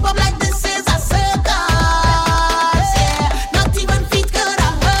 Say jump up like this is a circus. Yeah. Not even feet could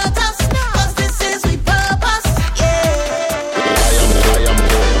have hurt us. 'Cause this is with purpose. Yeah.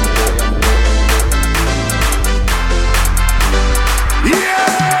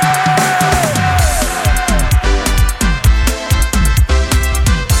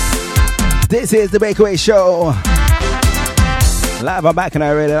 This is the Breakaway Show. Live on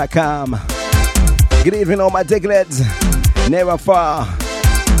BacchanalRadio.com. Good evening, all my diglets. Near and far.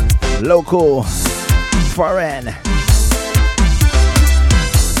 Local. Foreign.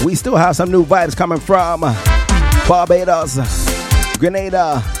 We still have some new vibes coming from Barbados,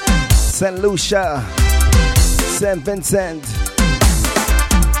 Grenada, St. Lucia, St. Vincent.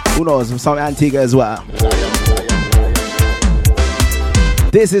 Who knows, some Antigua as well.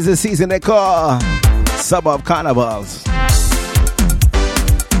 This is the season they call Suburb Carnivals.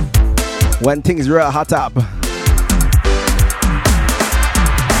 When things real hot up.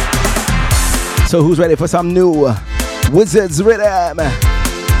 So who's ready for some new Wizards rhythm?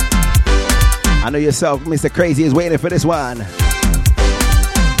 I know yourself, Mr. Crazy, is waiting for this one.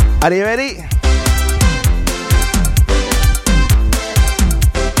 Are they ready?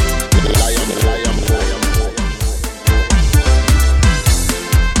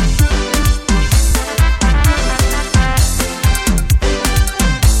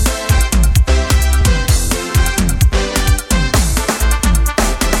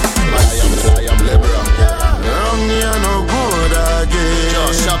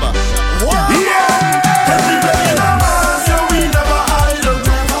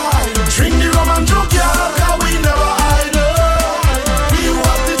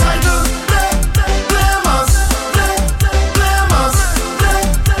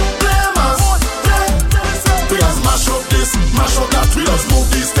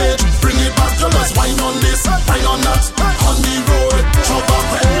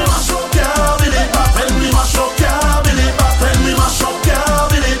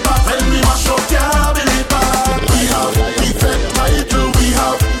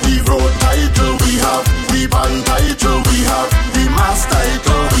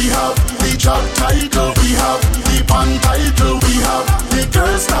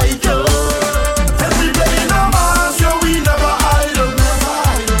 just like you. Every day in a mass, yeah, we never idle.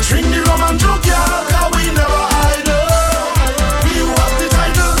 Drink the rum and joke, yeah, we never idle. We who have the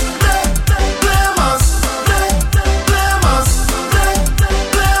title, blame us, blame us,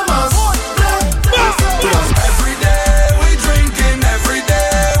 blame us. Every day we drinking, every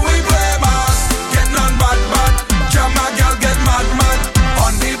day we blame us. Getting on bad, jam a girl get mad.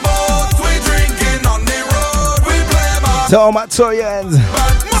 On the boat we drinking, on the road we blame us. To all my Torians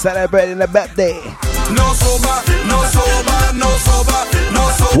celebrating the birthday. No sober, no sober, no sober, no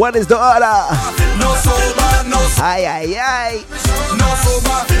sober. What is the order? No sober, no sober. Aye, aye, aye. No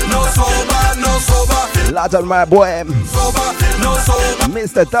sober, no sober, no sober. Lot on my boy, Sober, no sober.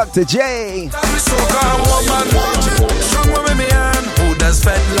 Mr. Dr. J. Strong woman, strong woman, me and who does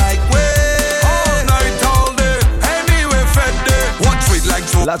fed like way. All night, all day, anyway fed day. What sweet like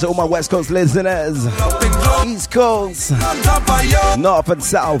so. Lot of all my West Coast listeners, East Coast, On top of you, North and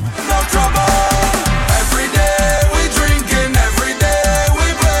South. no trouble. Every day we drinking, every day we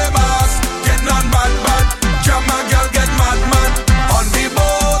blame us. Getting on bad, jam a girl get mad. On the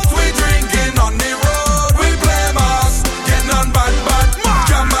boat we drinking, on the road we blame us. Getting on bad,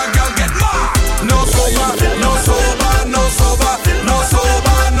 jam a girl get mad. No sober, no sober, no sober, no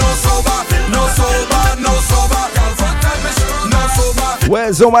sober, no sober, no sober, no sober. No sober,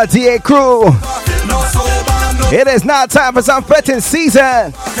 Where's all my DA crew? no sober, no. It is now time for some fetting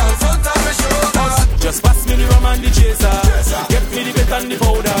season. Just pass me the rum and the chaser. Get me the bit and the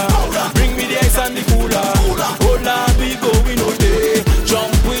powder. Bring me the ice and the cooler. Hold on, we going all day.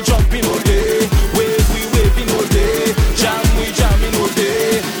 Jump, we jumping all day. Wave, we waving all day. Jam, we jamming all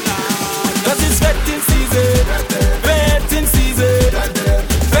day. Cause it's vetting season. Vetting season.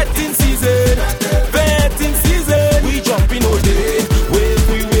 Vetting season. Vetting season. We jumping all day. Wave,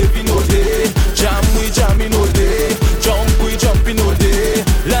 we waving all day. Jam, we jamming all day. Jump, we jumping all day.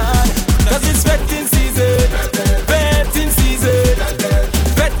 Lord, cause it's vetting season. Vetting season.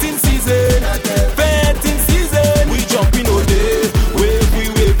 Vetting season. Vetting season. We jumping all day. Wave, we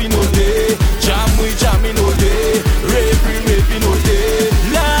waving all day. Jam, we jamming all day. Rave, we raving all day.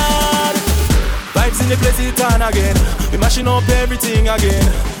 Lord, vibes in the place it turn again. We mashing up everything again.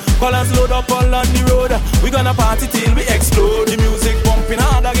 Balance load up all on the road. We gonna party till we explode. The music pumping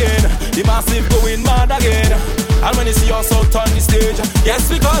hard again. The massive going mad again. And when you see us out on the stage, yes,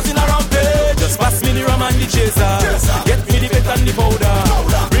 we causing a rampage. Just pass me the rum and the chaser. Get me the bit and the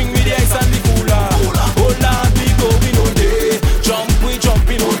powder. Bring me the ice and the cooler. Hold on, we going all day. Jump, we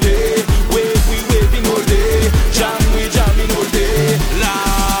jumping all day. Wave, we waving all day. Jam, we jamming all day.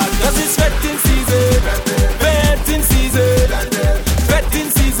 Lord, cause it's vetting season. Vetting season. Vetting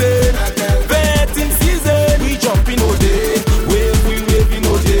season. Vetting season. We jumping all day. Wave, we waving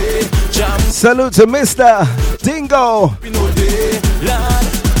all day. Jam. Salute to Mr. Dingo. All day. Lord,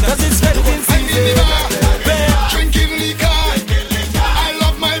 cause it's vetting season. Drinking liquor. I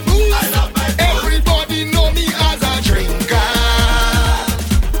love my booze. Everybody know me as a drinker.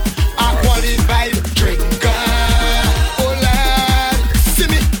 A qualified drinker. Oh Lord, see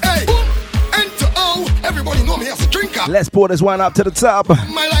me, hey, boom, enter oh. Everybody know me as a drinker. Let's pour this one up to the top.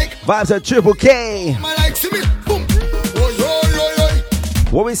 My like, Vibes at Triple K. my like, see me, boom. Oh yo yo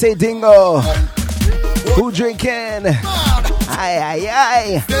yo. What we say, Dingo? Who drinking? Aye, aye,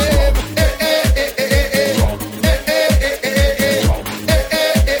 aye.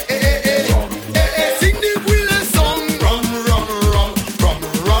 Sing the Willie song. Rum, rum, rum, rum,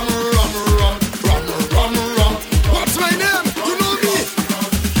 rum, rum, rum, rum, rum, rum. What's my name? You know me.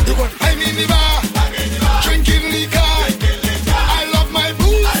 You gon' find me in the bar, drinking liquor. I love my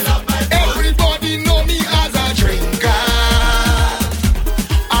booze. Everybody know me as a drinker.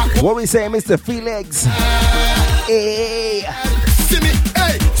 What we say, Mr. Felix? Hey. See me,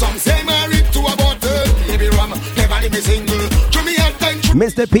 hey. Some say married to a bottle. Baby rum, never leave me single. To me at time.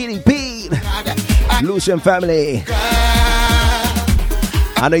 Mr. PDP. Lucian family.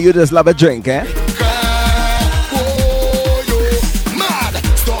 I know you just love a drink, eh? Mad,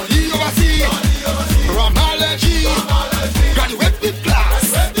 story overseas. Rum allergy. Graduate with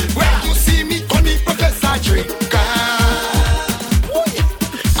class. When you see me, call me Professor Drinker.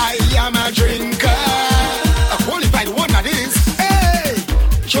 I am a drinker. A qualified one that is. Hey,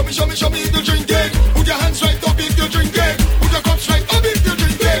 show me the drinking. Put your hands right up if you're drinking. Put your cups right up if you're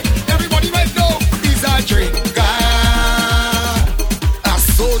drinking. Everybody right now is a drinker. A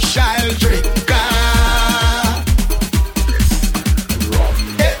social drinker.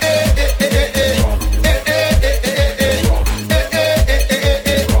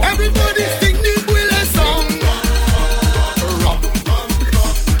 Everybody sing the Willie song.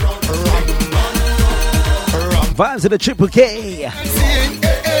 Vibes of the Triple K.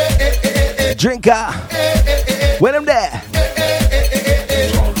 Drinker. When I'm there.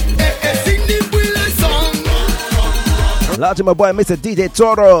 Loud to my boy, Mr. DJ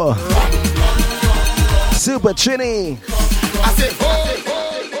Toro. Super Trini.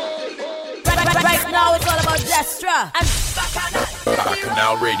 Right now it's all about Destra and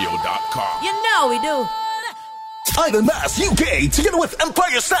BacchanalRadio.com. You know we do. Island Mass UK together with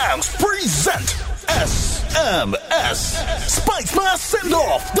Empire Sounds present SMS Spice Mass Send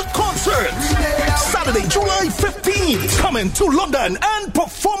Off the concert. Saturday, July 15th, coming to London and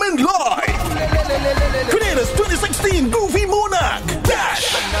performing live. Creators 2016 Groovy Monarch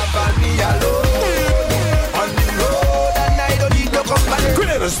Dash.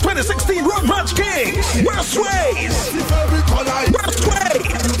 Creators 2016 Rock Match Kings. West Ways. When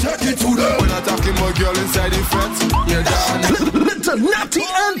I'm talking about girl inside the fence, Little Natty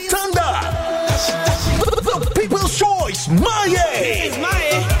and Thunder. The People's Choice, Maye.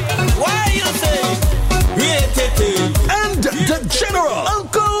 Why you say? And the General,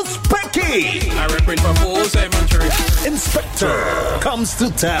 Uncle Specky. I represent for 473. Inspector comes to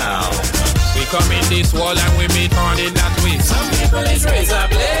town. We come in this wall and we meet on in that way. Some people is razor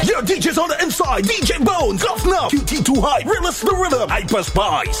blade. Your DJs on the inside, DJ Bones, Off Now, QT Too High, Realist the Rhythm, Hyper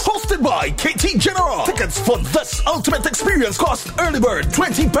Spice. Hosted by KT General. Tickets for this ultimate experience cost early bird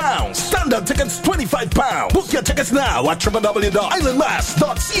 £20. Standard tickets £25. Book your tickets now at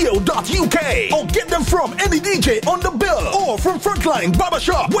www.islandmass.co.uk or get them from any DJ on the bill or from Frontline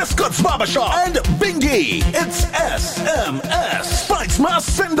Barbershop, Westcott's Barbershop, and Bingy. It's SMS Spice Mass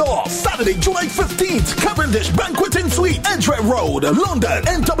Send Off. Saturday, July 15th, Cavendish Banqueting Suite, Edgware Road, London,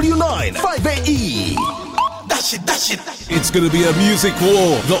 NW9, 5AE. Dash it. It's gonna be a music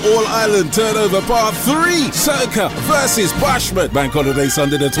war. The All Ireland Turnover Part 3. Soca versus Bashment. Bank holiday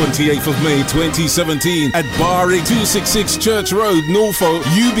Sunday the 28th of May 2017 at Barring 266 Church Road, Norfolk,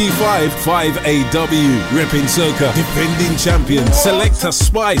 UB5 5AW. Repping Soca, defending champion Selector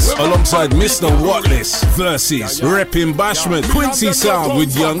Spice alongside Mr. Watless versus Repping Bashment, Quincy Sound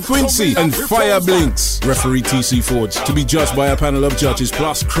with Young Quincy and Fire Blinks. Referee TC Forge to be judged by a panel of judges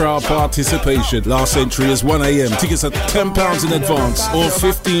plus crowd participation. Last entry is 1 a.m. Tickets are £10 in advance or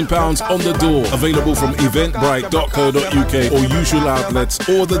 £15 on the door. Available from eventbrite.co.uk or usual outlets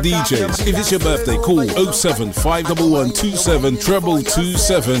or the DJs. If it's your birthday, call 07 511 27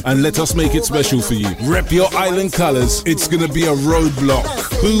 227 and let us make it special for you. Rep your island colours. It's gonna be a roadblock.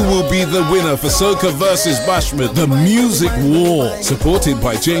 Who will be the winner for Soca versus Bashment? The Music War. Supported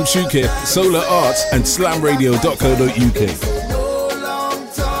by James Shuke, Solar Arts and slamradio.co.uk.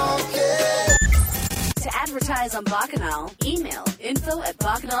 Advertise on Bacchanal, email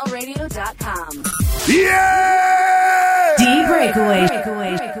info@bacchanalradio.com. Yeah! D-Breakaway.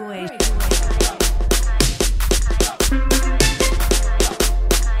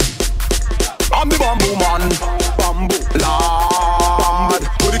 I'm the bamboo man, bamboo lad.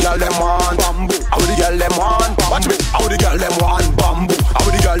 How the girl them want bamboo? How the girl them want? Watch me. How the girl them want bamboo? How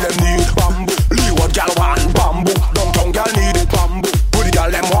the girl them need bamboo? Leave what girl want bamboo? Downtown girl need it bamboo. How the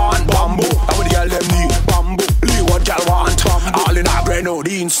girl them want bamboo? How the girl them need bamboo? Leave what girl want bamboo? All in our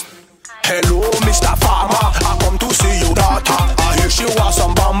grenadines. Hello, Mr. Farmer. I come to see you, daughter. I hear she wants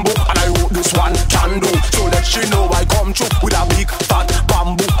some bamboo, and I hope this one can do. So let she know I come through with a big fat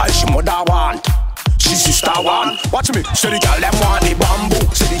bamboo. I she mother want, she sister want. Watch me, say the girl them want the bamboo.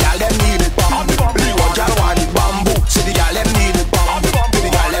 Say the girl them need it bamboo. Leave what girl want the bamboo. Say the girl them need it bamboo. Say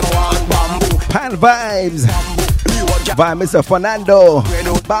the girl them want bamboo. Pan Vibes by Mr. Fernando.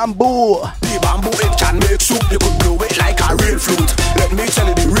 Bamboo. The bamboo it can make soup. You could blow it like a real flute. Let me tell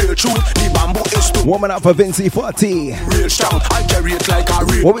you the real truth. The bamboo is too Woman up for Vinci 40. real strong. I carry it like a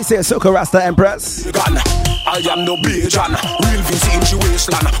real. What we say, Soca Rasta Empress? Gun. I am no Bajan. Real Vinci in she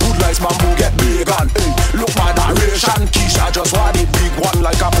waistland. Good lies bamboo get big on. Hey, look my direction. Keisha just want the big one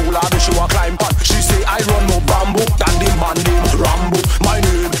like a polar bear. She want climb on. She say I run no bamboo. Than the man named Rambo. My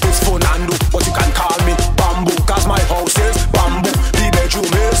name is Fernando, but you can call me Bamboo. Cause my house is bamboo. The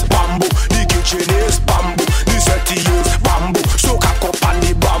bedroom is bamboo. The kitchen is bamboo. The settee is bamboo. So cock up on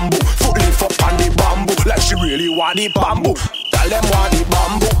the bamboo. Foot lift up on the bamboo. Like she really want the bamboo. Tell them want the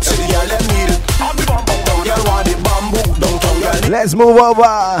bamboo. Say the girl them need it. On the bamboo. Down girl want the bamboo. Downtown girl need it. Let's move over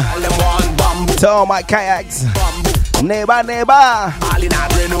Tell them want bamboo. to all my kayaks. Neighbor. All in a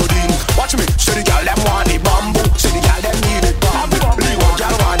grenadine. Watch me. Say the girl them want the bamboo. Say the girl them need it. Bamboo. Leave what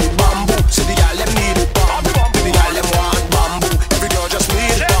girl want the bamboo. Say the girl them need it. Bamboo. Say the girl them want bamboo. Every girl just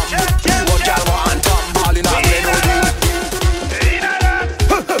need bamboo. Leave what girl want. All in a grenadine.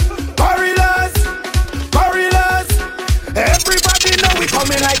 Gorillas. Everybody know we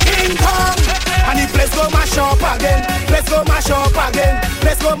coming like King Kong. And the place go go mash up again. Let's go mash up again.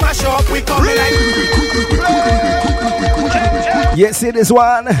 Let's go mash up. We coming like. You see this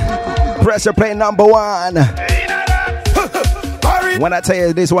one? Pressure play number one. When I tell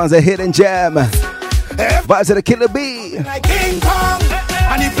you this one's a hidden gem. Vibes of the Killer Bee. Like King Kong.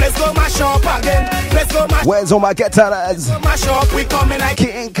 And if let's go mash up again. Let's go mash. Where's all my guitars? Mash up. We coming like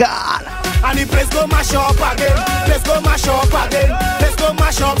King Kong. And if let's go mash up again. Let's go mash up again. Let's go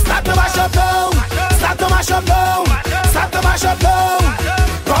mash up. Start to mash up now. Start to mash up now. Start to mash up now.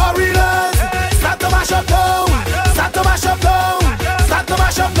 Gorillas. Start to mash up now. Start to mash up now. Start to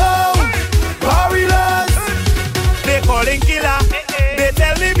mash up now. Gorillas. They calling killer. They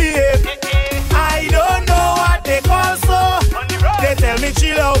tell me behave. I don't know what they call so. They tell me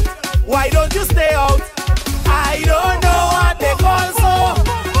chill out. Why don't you stay out? I don't know what they call so.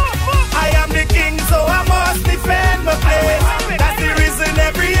 I am the king, so I must defend my place. That's the reason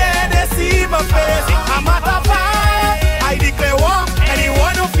every year they see my face. I'm at a fire. I declare war.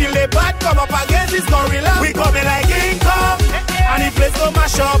 Anyone who feel they bad come up against this gorilla. We coming like King Kong. And if let's go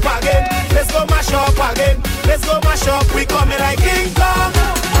mash up again. Let's go mash up again. Let's go mash up. We coming like King Kong.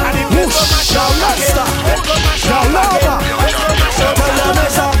 And if let's go mash up again. Let's go mash up again. Let's go mash up again.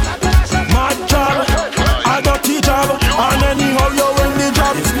 Mad job, I got the job, and anyhow you win the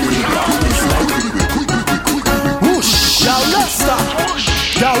job. Whoosh, now let's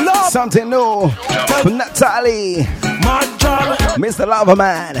stop. Something new from Natalie. Mad job, Mr. Lava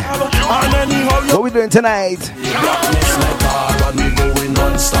Man. and anyhow you. What we doing tonight? Blackness like car and we going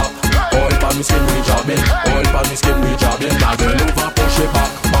non-stop. Oil pan me skin we jobbing, oil pan me skin we jobbing. Now girl over push it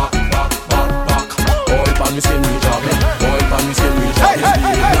back, back, back, back, back. Oil pan me skin we jobbing, oil pan me skin we jobbing.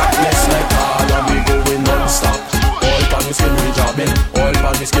 Blackness like car and we going non-stop. Oil pan me skin we jobbing, oil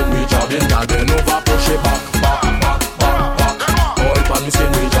pan me skin we jobbing. Now girl over push it back, back, back, back, back. Oil pan me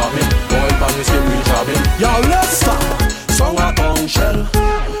skin we jobbing, oil pan me skin we jobbing. Yo, let's stop. Song a tongue shell,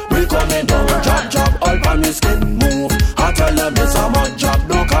 we coming down. Job, job, oil pan me skin move. I tell them it's a mad job,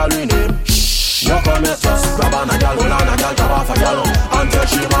 don't call me name. Shh, you come at us, grab on a gal, hold on a gal, grab off a gal, until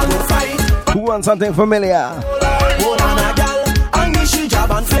she man will fight. Who wants something familiar? Hold on a gal, and me she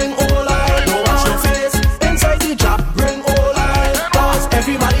job and fling all eye. Don't watch your face, inside the job, bring all eye. Cause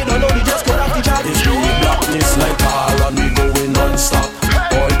everybody don't know me, just go off the job. It's really blackness like car and we going non-stop.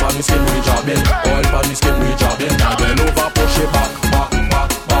 Oil pan me skin we jobbing, oil pan me skin we jobbing. Now then over push it back, back, back,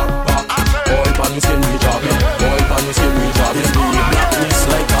 back, back. Oil pan me skin we jobbing, oil pan me skin we jobbing. It's really blackness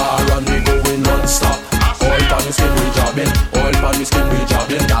like car and we going non-stop. Oil pan me skin we jobbing, oil pan me skin we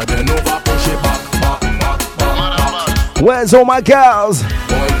jobbing. Now then over push it back, back, back, back, back. Where's all my girls?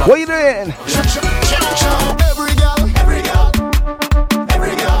 What you doing? Every girl, every girl,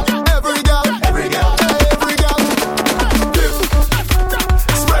 every girl, every girl, every girl, every girl. Dip,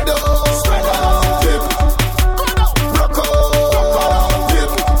 spread out, dip, rock out,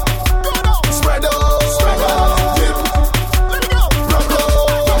 dip, spread out, dip, rock out.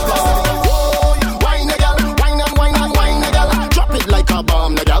 Oh, wine a girl, wine and wine and wine a girl. Drop it like a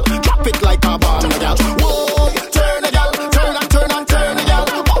bomb, a girl. Drop it like a bomb, a girl. Whoa, turn a girl, turn and turn and turn a girl.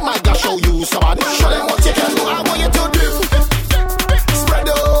 Oh my gosh, show you somebody. Show them what you can do. I want you to dip, spread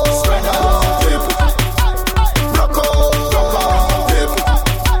out, dip, rock out, dip,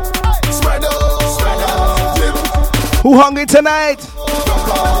 spread out, dip. Who hungry tonight?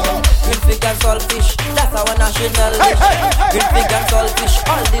 Green fig and saltfish, that's our national dish. Green fig and saltfish,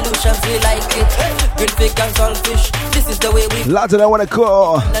 all delusions we like it. Green fig and saltfish, this is the way we. Lots of them want to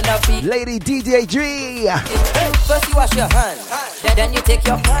call Lady DJ G. First you wash your hands, then you take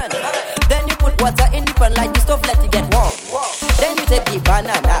your pan, then you put water in the pan like the stove, let it get warm. Then you take the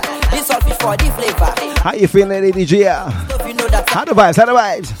banana, the saltfish for the flavor. How you feeling, Lady G? You know that. How the vibes? How the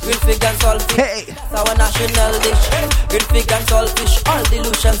vibes? Green fig and saltfish, hey, that's our national dish. Green fig and saltfish, all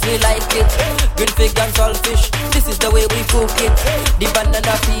delusions we like it. Green fig and saltfish, this is the way we cook it. The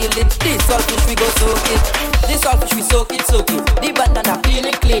banana peel it, the saltfish we go soak it. The saltfish we soak it. The banana peel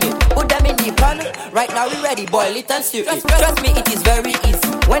it, clean it. Put them in the pan, right now we ready, boil it and stew it. Trust me, it is very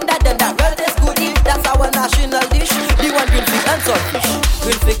easy. When that done that, well that's good eat. That's our national dish. The one green fig and saltfish.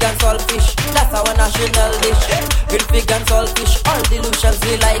 Green fig and saltfish, that's our national dish. Green fig and saltfish, all delusions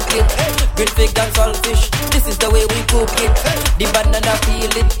we like it. Green fig and saltfish, this is the way we cook it. The banana peel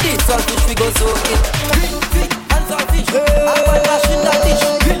it, the saltfish we go soak it. Green fig and saltfish, our national dish.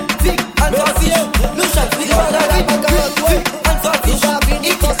 Green fig and saltfish, delusions we all like it. Green fig and saltfish, eat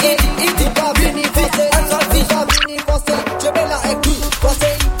it. Green fig and saltfish.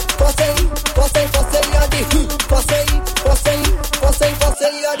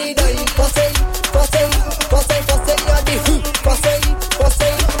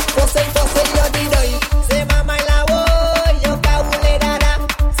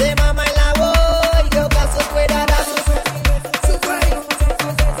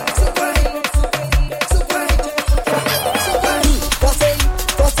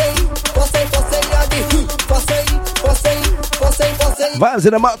 Vibes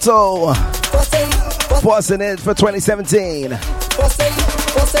in the motto. Forcing it for 2017.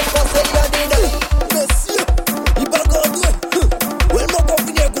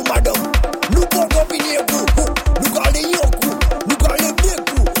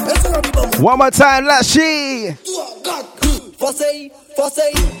 One more time, Lashi.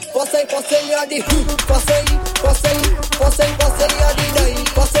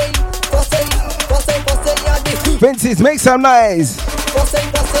 Vince's, make some noise.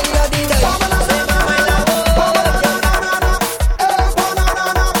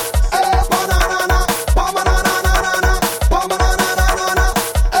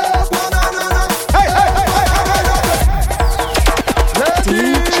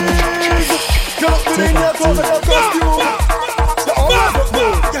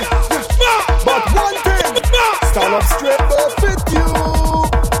 Stand up straight, but fit you.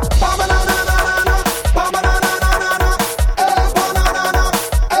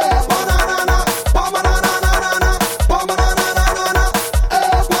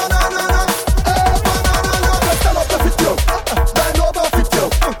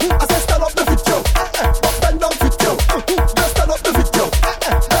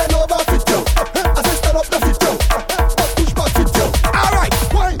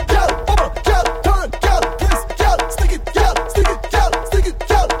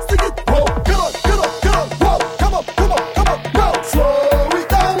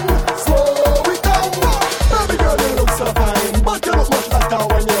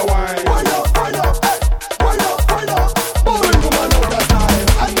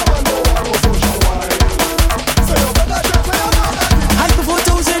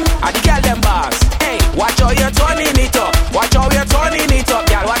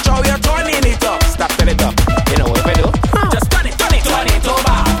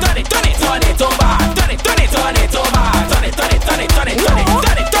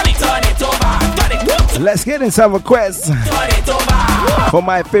 Let's get in some requests for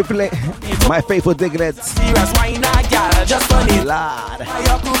my faithful diglets. Lord.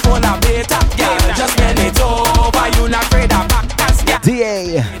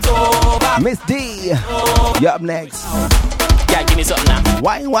 DA, Miss D, you're up next. Yeah, give me something now.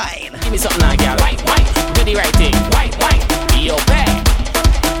 Wine. Give me something now, girl. Wine. Do the right thing. Wine. Yo, pay.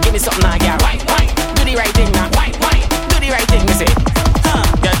 Give me something now, girl. Wine. Do the right thing now. Wine. Do the right thing, me say.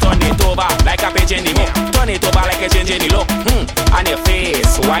 Girl, turn it over like a page in the book. Turn it over like a change in the look. On your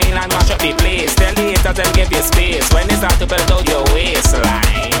face, wine and mash up the place. Tell the haters and give you space when they start to belt out your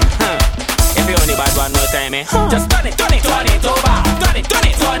waistline. If you only bad one more time, just turn it over. Turn it over. Turn it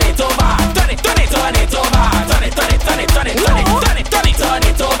over. Turn it over. Turn it over.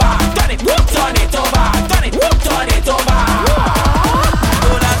 Turn it over. Turn it over. Turn it over.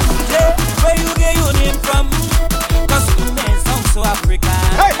 Where you get your name from? Cause you may sound so African.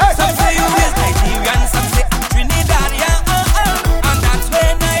 Some say you is Nigerian, some say Trinidadian. And that's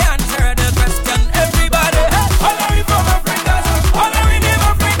when I answer the question. Everybody, all are we from Africa? All are we name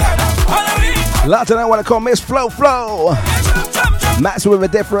Africa? All are we? Lots of them want to call Miss Flow. Max with a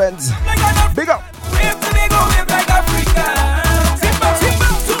difference. Big up.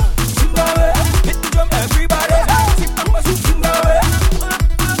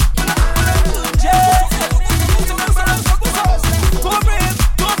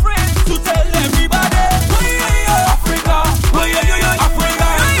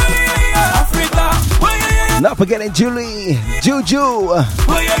 Not forgetting Julie, Juju.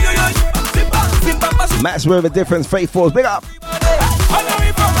 Max with a difference. Faithfuls. Big up.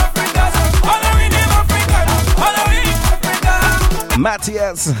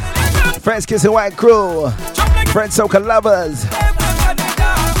 Matthias, Friends Kissing White Crew, Friends Soca Lovers,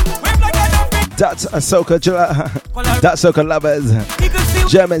 Dutch Soca Lovers,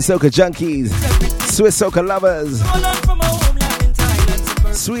 German Soca Junkies, Swiss Soca Lovers,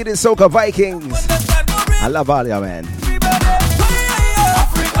 Swedish Soca Vikings. I love all y'all, man.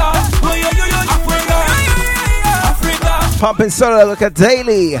 Pumping solo, look at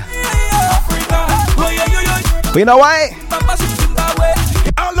daily. You know why?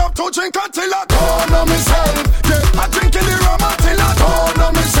 I love to drink until I don't know myself. Yeah, I drink in the rum until I don't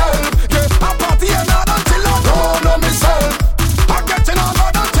know myself. Yeah, I party and not until I don't know myself. I get in on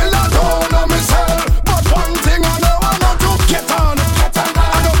until I don't know myself. But one thing I know, I want to get on.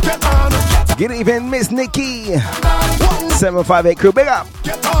 I don't get on. Good evening, Miss Nikki. 758 crew, big up.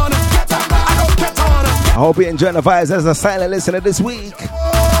 Get on. I don't get on. I hope you're enjoying the vibes as a silent listener this week.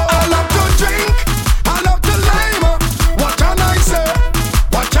 I love to drink. I love to lime. What can I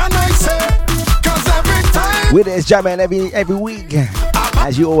say? Cause every time With us jamming every week,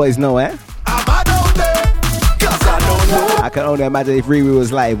 as you always know, I'm out there. Cause I don't I can only imagine if Riri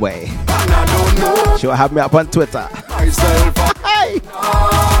was live way. She'll have me up on Twitter.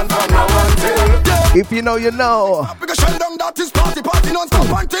 If you know, you know. Because shell down that is party non-stop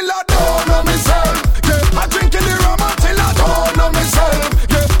until I don't know myself. Yeah, I drink in the rum until I don't know myself.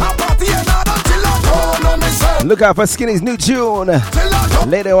 Yeah, I party until I don't know myself. Look out for Skinny's new tune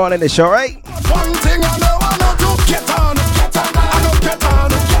later on in the show, right? One thing I know to get on. I don't get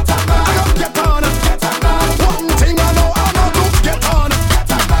on. I don't get on. One thing I know to get on.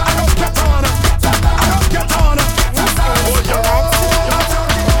 I don't get on. I don't get on. Oh, yeah.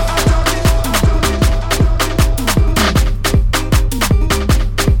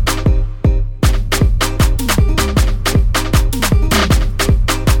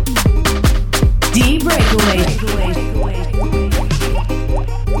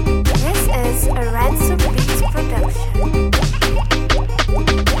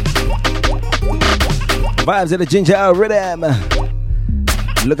 Vibes of the Ginger Ale Rhythm.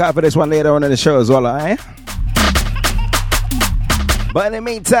 Look out for this one later on in the show as well, alright? But in the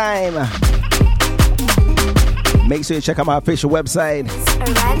meantime, make sure you check out my official website,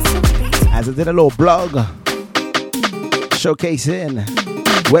 as I did a little blog showcasing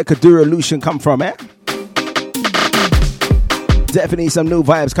where Kuduro Lucian come from, eh? Definitely some new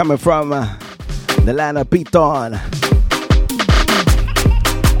vibes coming from the land of Python.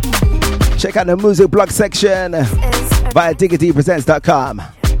 Check out the music blog section via diggitypresents.com.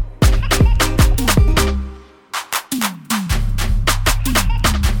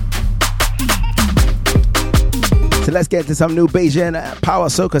 So let's get to some new Bajan power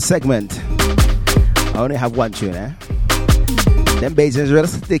soca segment. I only have one tune, eh? Them Bajans will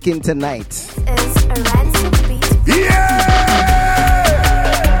stick in tonight. Yeah!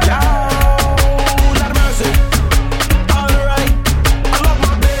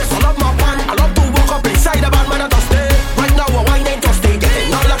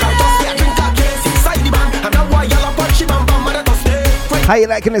 How you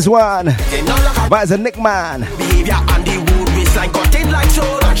liking this one? By the Nick Man. Behavior and the wood waistline got in like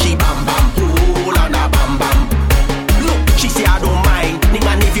soul and she bam bam pull and a bam bam. Look, she say I don't mind. Nick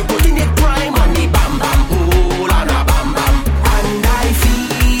man, if you put in it prime on me bam bam pull and a bam bam. And I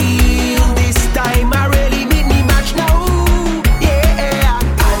feel this time I really need me match now. Yeah,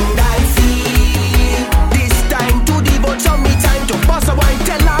 and I feel this time to devote some me time to pass a wine.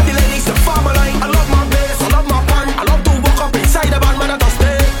 Tell all the ladies to farm a line. I love my bass, I love my pan, I love to walk up inside the band.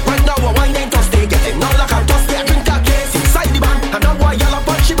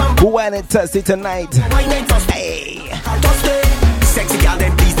 Who want it thirsty tonight? Hey, sexy girl,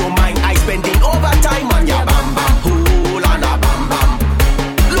 then please don't mind. I spending overtime on your bam bam, hole and a bam bam.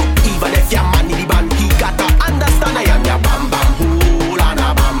 Look, even if your man in the band, he gotta understand I am your bam bam, hole and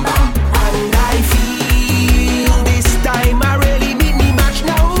a bam bam. And I feel this time I really need me match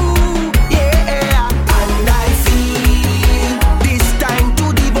now. Yeah, and I feel this time to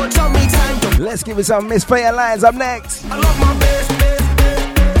devote some me time to. Let's give it some Miss Fair Lines up next. I love my bass.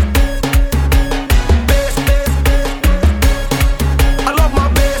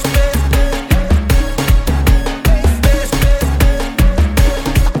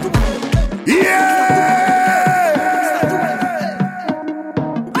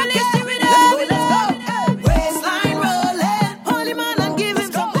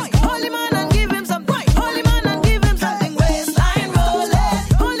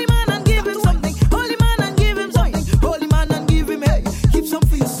 Give him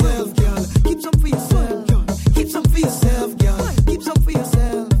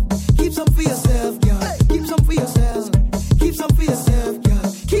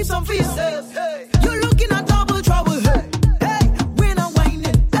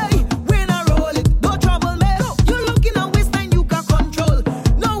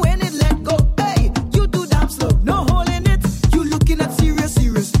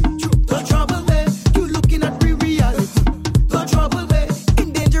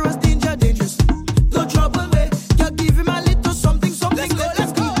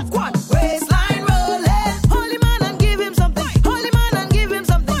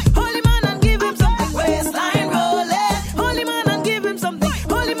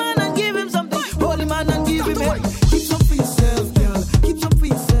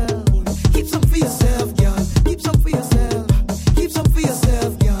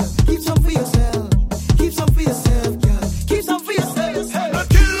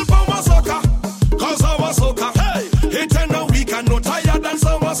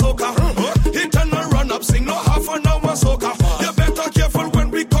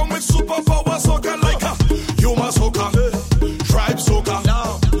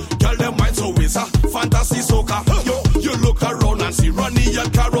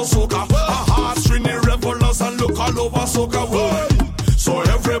soca world. So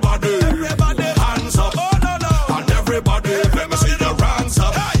everybody, hands up, and everybody, let me see your hands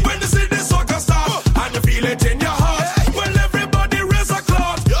up. When you see the soca start, and you feel it in your heart, well everybody raise a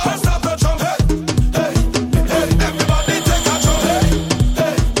clout, and start to jump. Hey, hey, everybody take a jump.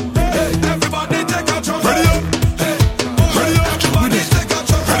 Hey, everybody take a jump. Ready up, ready up, everybody take a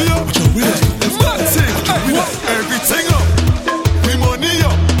jump. Ready up, let's go. Everything up, we money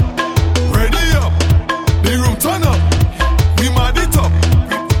up, ready up, the room turn up, we mad it up,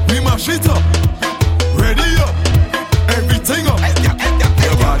 we mash it up, ready up, everything up,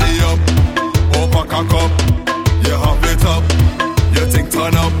 your body up, up a cock up, you have it up, your thing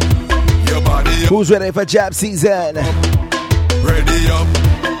turn up, your body up. Who's ready for jab season? Ready up,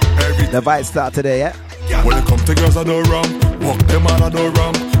 everything. The vibe start today, yeah? When it come to girls I do ramp, walk them on I do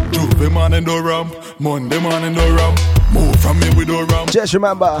ramp, Tuesday morning do ramp, Monday morning do ramp, move from me we do ramp. Just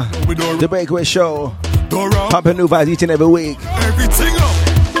remember, the Breakaway Show, pumping new vibes each and every week. Everything up,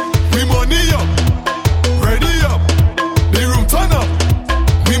 we money up, ready up, the room turn up,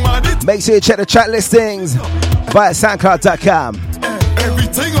 we mad it. Make sure you check the chat listings via SoundCloud.com.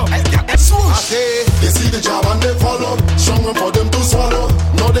 Everything up, I say, they see the job and they follow. Strong for them to swallow.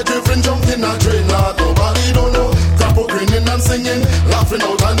 Now they different jump in a train. Nobody don't know. Crappo grinning and singing, laughing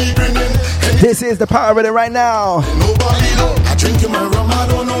out and he grinning. This is the power of it right now. Nobody know. I drink in my rum, I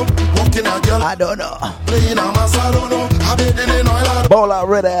don't know. Walking a girl, I don't know. Playing a mass, I don't know. I bet in oil, I don't know. Bowl out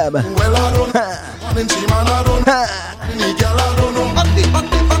rhythm. Well, I don't know. One in Chiman, I don't know. Any girl, I don't know.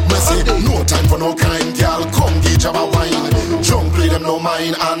 Mercy, no time for no kind girl. Come get your wine. Jump, play them no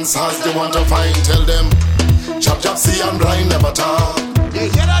mind. Answers they want to find. Tell them, chop, chop, see and blind, never talk.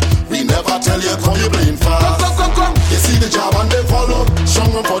 We never tell you, come you playing fast. Come. You see the job and they follow.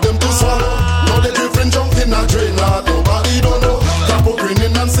 Strong for them to swallow. Now they different jump in a train. Nobody don't know. Crappo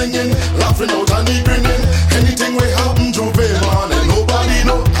grinning and singing, laughing out and he grinning. Anything will happen, Juve man, and nobody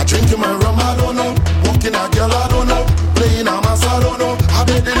know. I drink in my rum, I don't know. Walking a girl, I don't know. Playing a mass, I don't know. I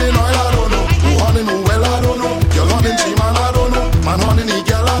bet in oil, I don't know. Who on in who well, I don't know. Girl on in G-man, I don't know. Man on in the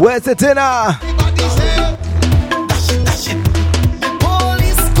girl, I don't know. Where's the dinner?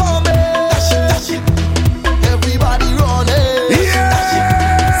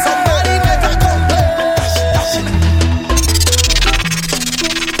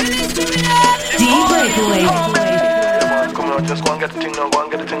 Just go and get the thing now, go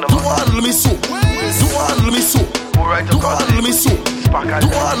and get the thing now. Do handle me so. Do handle me so. Do handle me so. Do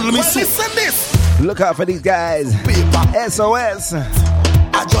handle me so. Listen this. Look out for these guys. SOS.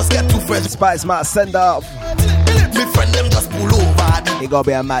 I just get too fresh. Spice my send off. Me friend them just pull over. It gonna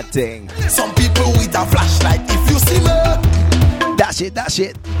be a mad thing. Some people with a flashlight. If you see me, dash it, dash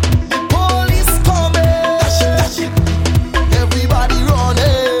it. The police coming. Dash it, dash it. Everybody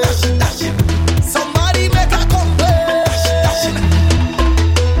running. Dash it, dash it. Somebody make a complaint. Dash it, dash it.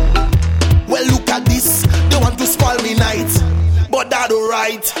 Well, look at this. They want to spoil me night, but that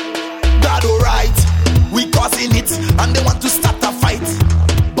alright. That alright. We causing it, and they want to start a fight,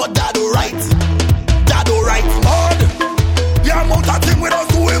 but that alright. That alright. Lord, the amount of thing we don't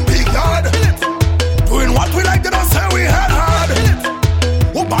doing big hard. Doing what we like, they don't say we head hard.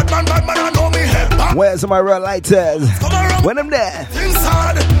 Oh, bad man, I know me head bad. Where's my real lighters? When I'm there. Things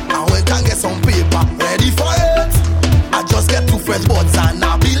hard. I went and get some paper, ready for it. I just get two fresh boards and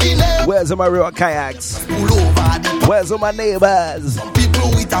I believe it. Where's my real kayaks? Pull over the Where's all my neighbors? Some people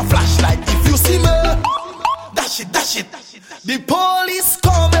with a flashlight. If you see me, dash it, dash it. The police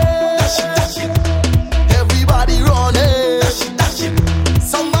coming. Dash it, dash it. Everybody running. Dash it, dash it.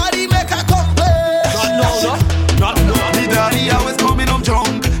 Somebody make a complaint. Not no. Me daddy always coming home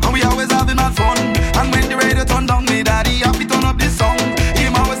drunk, and we always having our fun. And when the radio turn down, me daddy have to turn up this song.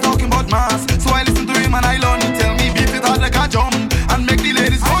 Him always talking about mass, so I listen to him and I learn. He tell me beef it hard like a jump, and make the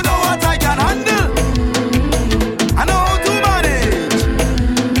ladies go. I know what I can handle. I know how to manage.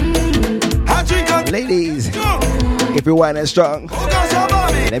 I drink and ladies, if you want it strong,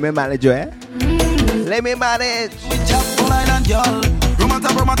 let me manage you, eh? Let me manage. We just pull and y'all.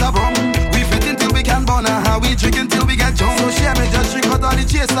 We fit until we can burn. How we drink until we get drunk. So share me just drink out all the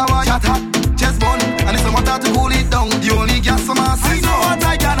chase. Our chat hot, chest bun. And it's the water to cool it down. The only gas from us. I know what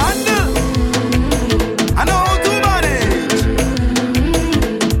I can handle. I know how to manage.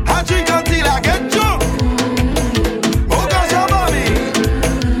 I drink until I get drunk. Oh gosh, your mommy.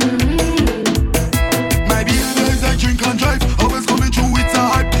 My business I drink and drive. Always coming through with a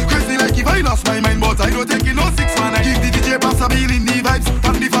hype. Crazy like if I lost my mind, but I don't take it no 6 man. I give the DJ pass a bill in the vibes.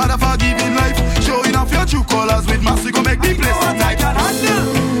 Thank the Father for giving life. Showing off your true colors with mass. We go make the place at night.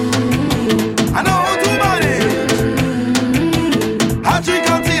 I know how to manage. I drink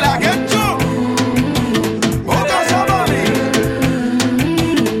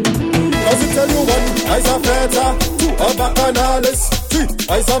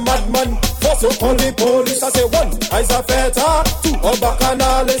I's a madman, four so call the police. I say 1, I's a feta, 2, a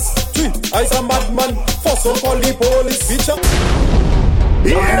bacchanalist, 3, I's a madman, four so call the police. Feature.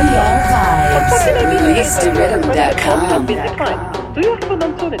 BigSTRhythm.com. Do you have an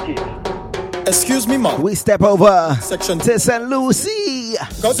alternative? Excuse me, man. We step over Section to St. Lucie.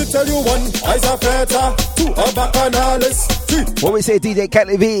 Cause it tell you 1, I's a feta, 2, a bacchanalist, 3. What we say, DJ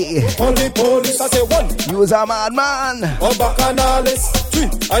Kelly V? Call the police. I say 1, You was a madman. a bacchanalist, 3,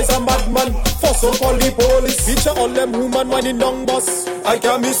 I's a madman, 4, so call the police. Feature all them woman whining down bus. I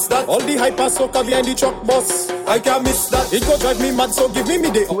can't miss that. All the hyper soca behind the truck bus. I can't miss that. It go drive me mad, so give me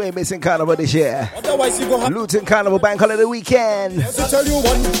the. We ain't missing Carnival this year. Otherwise you go have. Luton Carnival Bank Holiday weekend. To tell you 1,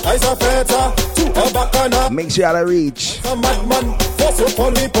 I's a feta, 2, a bacchanalist. Make sure I reach. A madman, 4, so call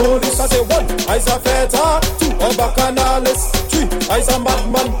the police. I say 1, I's a feta, 2, a bacchanalist, 3, I's a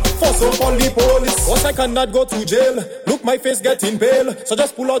madman, 4, so call the police. Once I cannot go to jail, look my face getting pale. So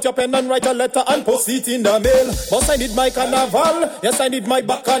just pull out your pen and write a letter and post it in the mail. Boss, I need my carnival, yes I need my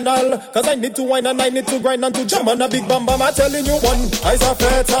bacchanal. Cause I need to wine and I need to grind and to jam on a big bam bam. I'm telling you 1, I's a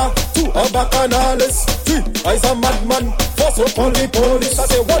feta, 2, a bacchanalist, 3, I's a madman, 4, so call the police. I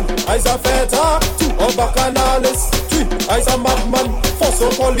say 1, I's a feta, 2, a bacchanalist, 3, I's a madman, 4, so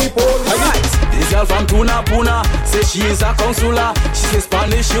call the police. This girl from Puna, say she is a consular. She says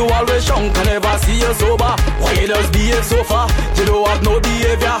Spanish, you always drunk, can never see you sober. Why you just behave so far? You don't have no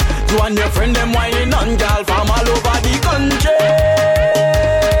behavior. You and your friend them whining on girl from all over the country.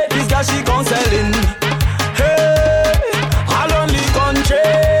 This girl she counseling. Hey, all only country.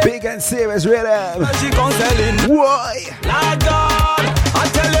 Big and serious rhythm. She counseling. Why? Lord God, I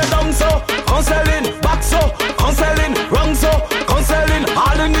tell you down so, counseling, back so, counseling, wrong so, counseling.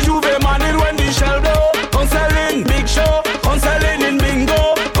 All in the Juve man in when the shell blow. Counseling, big show, counseling in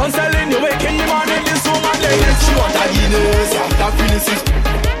bingo, counseling. You wake in the morning, this woman lady. She want a Guinness after Phyllis.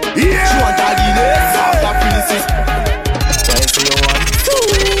 Yeah. She want a Guinness after Phyllis.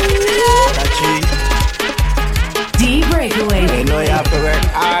 D-Breakaway. You know you have to work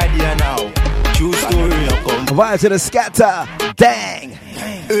hard here now. True story, you come. Vibe to the scatter. Dang.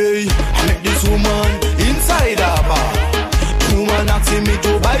 Hey, I met this woman inside a bar. The woman asking me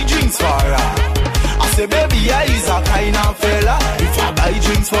to buy drinks for her. I say, baby, I is a kind of fella. If I buy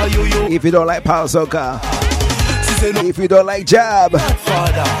drinks for you, you. If you don't like power soca. She say, no. If you don't like jab.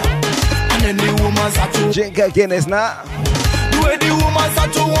 Father. And then the woman start to drink a Guinness now. The way the woman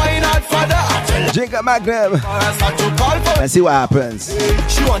start to whine at father. Drink a Magnum. I start to call for. Let's see what happens.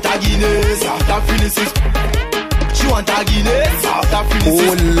 She want a Guinness after Phyllis. She want a Guinness after Phyllis.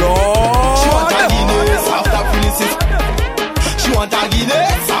 Oh Lord. She want a Guinness after Phyllis. She want a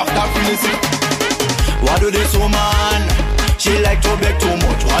Guinness after Phyllis. What do this woman? She like to beg too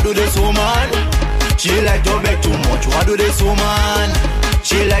much. What do this woman? She like to beg too much. What do this woman?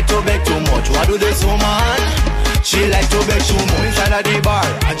 She like to beg too much. What do this woman? She like to beg too much. Inside of the bar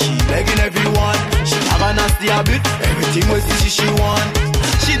and she begging everyone. She have a nasty habit. Everything was she want.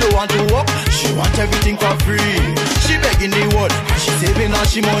 She don't want to work. She want everything for free. She begging the world and she saving all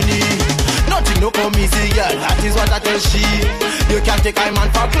she money. Nothing no come easy, girl. That is what I tell she. You can't take I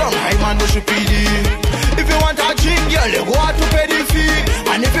man for clown. I man no should PD. If you want a drink, girl, you go out to pay the fee.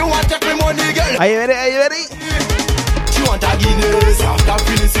 And if you want to take me money, girl. Are you ready? Are you ready? She want a Guinness after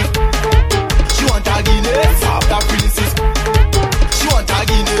Phyllis. She want a Guinness after Phyllis. She want a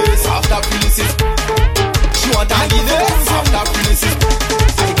Guinness after Phyllis. She want a Guinness after Phyllis.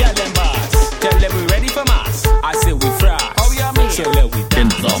 I get them bars. Tell them we ready for mass. I say we fry. Oh yeah, me. So let we in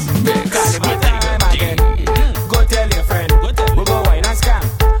the mix. Go tell your friend. We go wine and scam.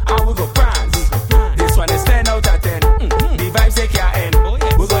 And we go prance. This one is 10 out of 10. The vibes they can't end.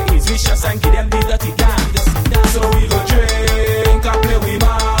 We go ease vicious and give them the dirty dance. So we go drink and play with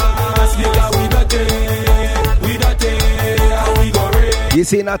mass. Nigga, we dirty, and we go rain. You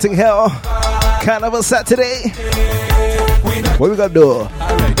see Notting Hill? Carnival Saturday. What we gonna do?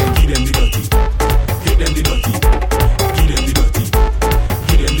 Alright, then give them the dirty. Give them the dirty. Give them the dirty.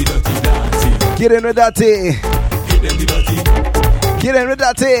 Give them the dirty dancing. Get in with dirty. Give them the dirty. Get in with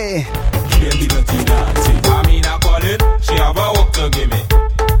dirty. Give them the dirty dancing. I mean, I call it. She have a work to give me.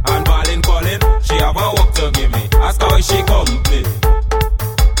 And Balin call it. She have a work to give me. Ask her why she complete.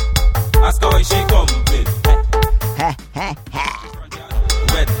 Ask her why she complete.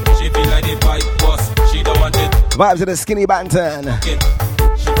 Wet. She feel like the pipe boss. She don't want it. Vibes to the skinny Banton.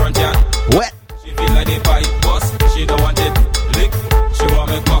 She front yard. Wet. She feel like the pipe boss. She don't want it. Lick. She want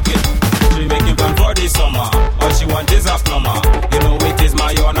me pocket. She make you plan for the summer. All she want is a plumber. You know it is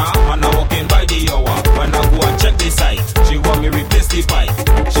my honor. And I'm walking by the hour. When I go and check the site, she want me replace the pipe.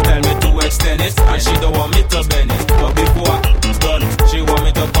 She tell me to extend it. And she don't want me to bend it. But before I'm done, she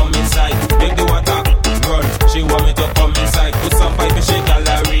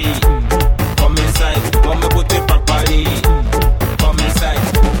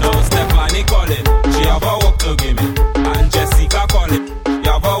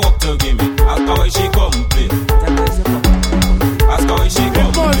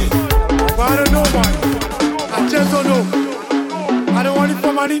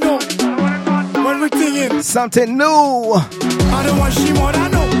something new. I don't want she more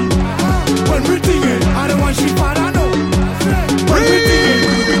than no. When we dig it, I don't want she father no. When we dig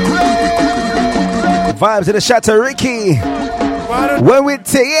it. Vibes in the Shatter Ricky. When we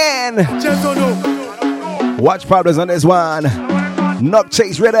take in. Just don't know. Watch Problems on this one. Knock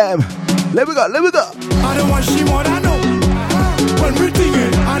Chase Rhythm. Let me go, let me go. I don't want she more than no. When we dig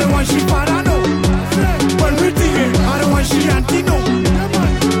it, I don't want she father no. When we dig it, I don't want she auntie no.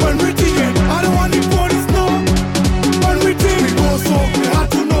 When we dig it, I don't want the police no. When we dig, we go so, they had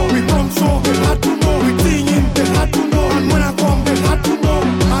to know. We come so, they had to know. We dig in, they had to know. And when I come, they had to know.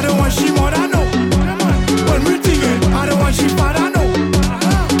 I don't want she more than no. When we dig it, I don't want she father no.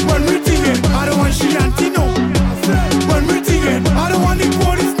 When we dig it, I don't want she auntie no. When we dig it, I don't want the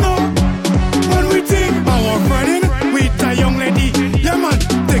police no. When we dig, I want running with a young lady. Yeah man,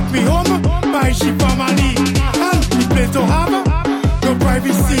 take me home, buy she family. And the place to have no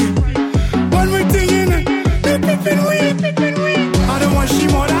privacy. When we dig in, they pippin' we. I don't want she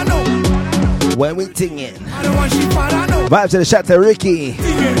more than no. When we ting in. I don't want she father no. Vibes to the Shatter Ricky.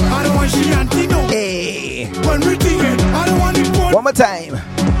 I don't want she auntie no. Hey. When we dig it, I don't want the police. One more time.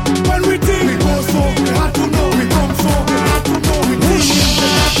 When we dig, we go so, we had to know. We come so, we had to know. We dig in,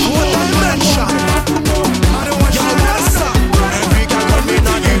 they had to know. They had to know. I don't want she father no. Every girl run me on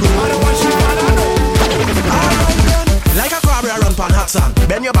the road. I don't want she father no. Like a car, I run pan hats on.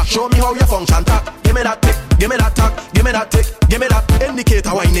 Bend your back, show me how you function. Tack, give me that tick, give me that tack, give me that tick, give me that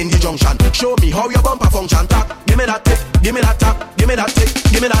indicator wine in the junction. Show me how your bumper function. Tack, give me that tick, give me that tack, give me that tick,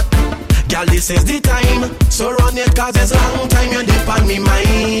 give me that. Girl, this is the time, so run it 'cause it's long time you dip on me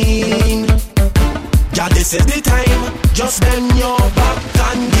mind. Girl, this is the time, just bend your back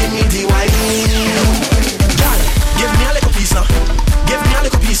and give me the wine. Girl, give me a little piece now, give me a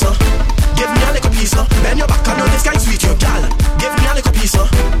little piece now, give me a little piece now. Bend your back, I know this guy sweet, you girl. Give me a little piece now,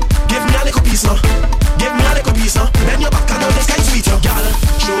 give me a little piece now, give me a little piece now. Bend your back, I know this guy sweet, you girl.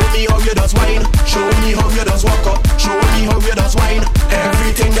 Show me how you does wine, show me how you does walk up, show me how you does wine.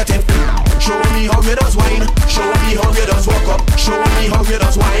 Everything that it. Show me how you does wine, show me how you does walk up, show me how you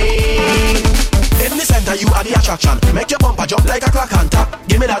does wine. In the center you are the attraction, make your bumper jump like a crack and tap.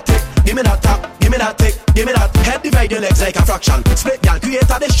 Give me that tick, give me that tap, give me that tick, give me that. Head divide your legs like a fraction, split girl create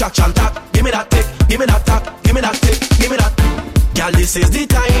a distraction. Tap, give me that tick, give me that tap, give me that tick, give me that. Girl, this is the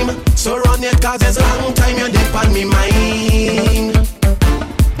time, so run it 'cause it's long time you dip on me mind.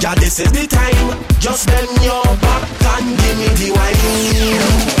 Girl, this is the time, just bend your back and give me the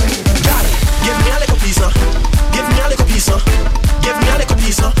wine. Give me a little piece now, give me a little piece now, give me a little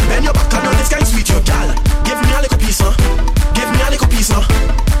piece now. Bend your back, I know this guy sweet, you gal. Give me a little piece now, give me a little piece now,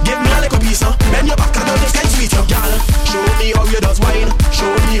 give me a little piece now. Bend your back, I know this guy sweet, you gal. Show me how you does wine,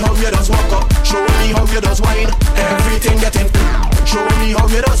 show me how you does walk up, show me how you does wine. Everything getting, show me how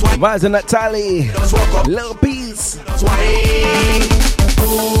you does wine. Vibes in that tally, little piece. Wine.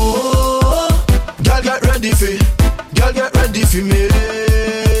 Oh, girl get ready for, girl get ready for me.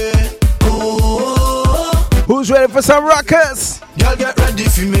 Who's ready for some rockers? Girl, get ready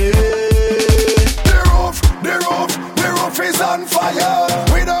for me. The roof is on fire.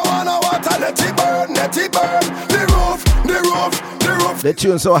 We don't wanna water, let it burn, let it burn. The roof. The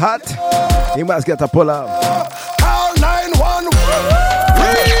tune so hot, you must get a pull up. Call 911.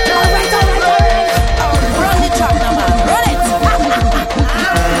 Run the track now, man. Run it.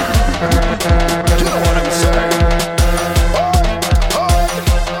 You know what I'm saying?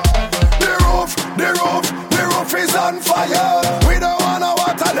 The roof is on fire. We don't wanna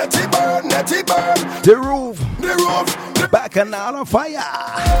water, let it burn, let it burn. The roof, the back and out on fire.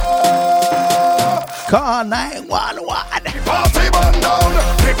 Call 911. Party burn down,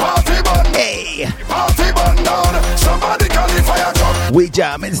 the party burn. Hey, the party burn down. Somebody call the fire truck. We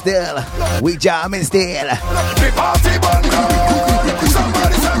jamming still, we jamming still. The party burn down.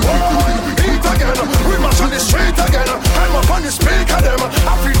 Somebody say, "Whoa, eat again." We march on the street again. I'm up on the speaker them.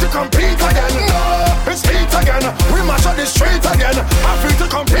 I feel to compete again. No, it's heat again. We march on the street again. I feel to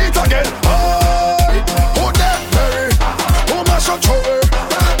compete again. Oh, who that very? Who mash up through it?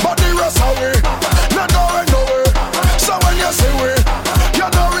 But the rest of we not going nowhere. So when you see we, you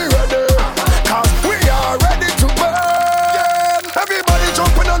know we ready. 'Cause we are ready to burn. Everybody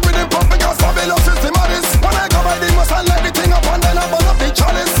jumping on with the pump because fabulous is the maddest. When I go by the must I light the thing up and then I burn up the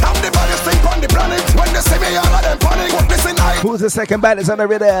chalice. I'm the baddest thing on the planet. When they see me, all of them panic. What this in I? Who's the second baddest on the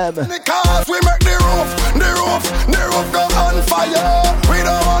rhythm? Because we make the roof go on fire. We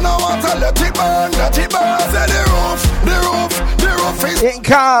don't wanna water, let it burn, let it burn. Say the roof is. In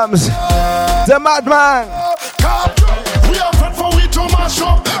comes the madman. We are fed for we to mash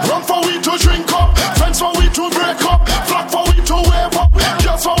up, run for we to drink up, friends for we to break up, flag for we to wave up,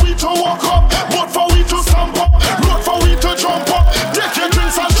 girls for we to walk up, boat for we to stamp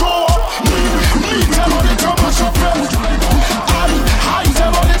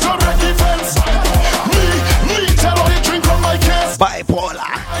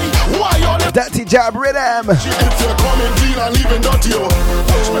Job Rhythm. If you're coming clean and leaving dirty, oh.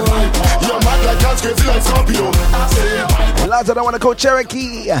 Watch me like, you're mad like cats, crazy like Scorpio. I say, Lads, I don't want to go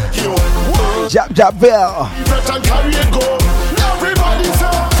Cherokee. Jobville. Fret and carry it go. Everybody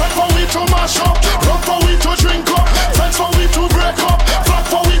say, fret for we to mash up, rock for we to drink up, fret for we to break up, flat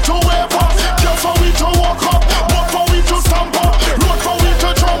for we to wave up, girl for we to walk up, walk for we to stamp up, road for we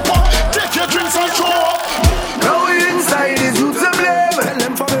to jump up. Take your drinks and throw up. Now we inside is who to blame. Tell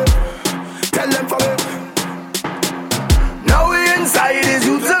them for me. Tell them for me. Now we inside is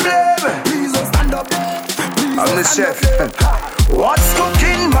who to blame. Please don't stand up. I'm the chef. What's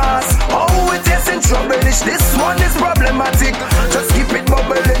cooking, mass? Oh, it is in trouble. This one is problematic. Just keep it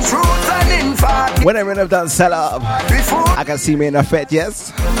bubbling, truth and in fact. When I run up done sell up, I can see me in a fete,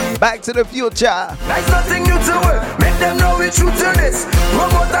 yes. Back to the future. There's nothing new to it. Make them know we're true to this.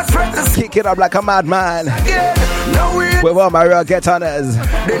 Promote that spread the kick it up like a madman. Now we with all my real get honors.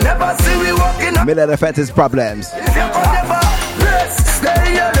 They never see we walking up. Middle of the fetish problems. If you could never bless,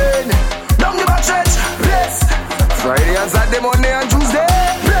 stay your lane. Don't give a church, bless. Friday and Saturday, Monday and Tuesday,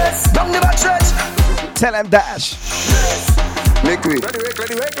 bless. Don't give a church. Tell them dash. Make way. Ready.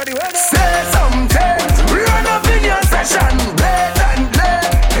 Say something. Run up in your session. Play and play.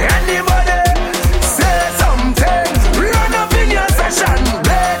 Anybody. Say something. Run up in your session.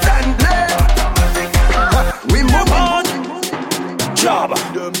 Play and play. We move on. Job.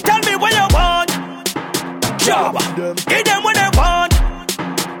 Tell me what you want. Job. Give them what they want.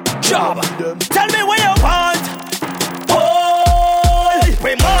 Job. Tell me what you want. Boy,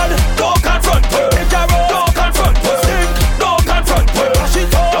 we mad. Don't confront her. Don't confront her. Sing. Don't confront her.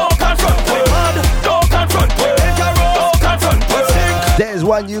 Don't confront her. Mad. Don't confront her. Don't confront her. Sing. There's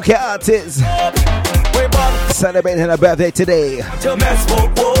one UK artist celebrating her birthday today.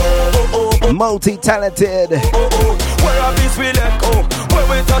 Multi-talented,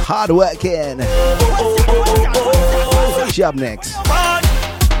 hard-working. She up next.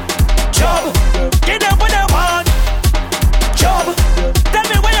 Job, give them what they want. Job, tell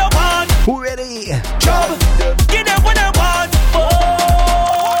me what you want. Who ready? Job, give them what they want. Boy,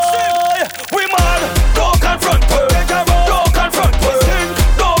 we mad. Don't confront her. Don't confront her.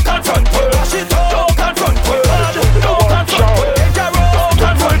 Don't confront her. Don't confront her. Don't confront her. Don't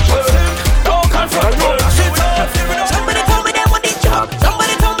confront her. Don't confront her. Somebody told me they want the job.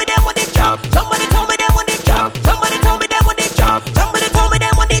 Somebody told me they want the job. Somebody told me they want the job. Somebody told me they want the job. Somebody told me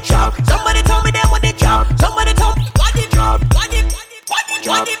they want the job. Somebody told me they want the job. Somebody told me want the job.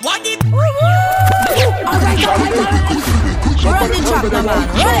 Want it. Alright. Run the job, my man.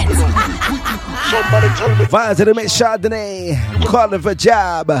 Run it. Vines to the mix Chardonnay. Calling for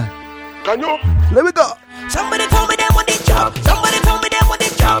job. Can you? Let me go. Somebody told me they want the job. Somebody told me they want the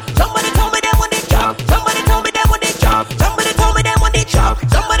job. Somebody told me they want the job. Somebody told me they want the job. Somebody told me they want the job.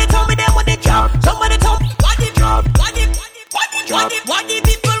 Somebody told me they want the job. Somebody told me want the job. What the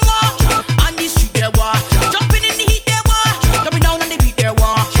people want. On the street they want. Jumping in the heat they want. Jumping down on the beat they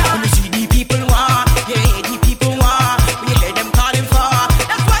want. When you see the people want. Yeah, the people want. When you hear them calling for.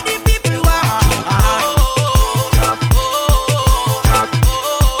 That's what the people want.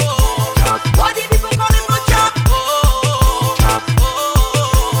 What the people calling for job?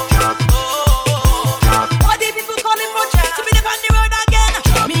 What the people calling for job? To be the on the road again.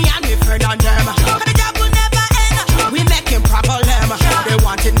 Me and me friend on them. But the job will never end. We making problem. They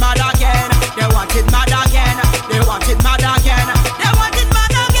want it mad again. They want it mad again. They want it mad again. They want it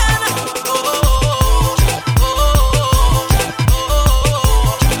mad again.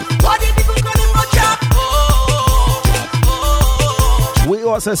 What the people calling for job? We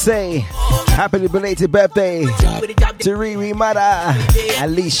also say happy belated birthday to Riri Mada,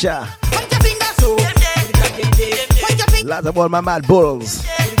 Alicia. Lots of all my mad bulls.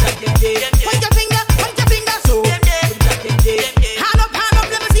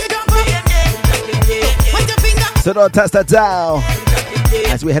 So don't touch that down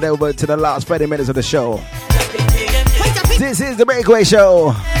as we head over to the last 30 minutes of the show. This is the Breakaway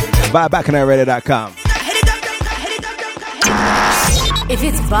Show by BacchanalRadio.com. If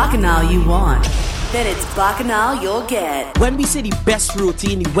it's Bacchanal you want, then it's Bacchanal you'll get. When we say the best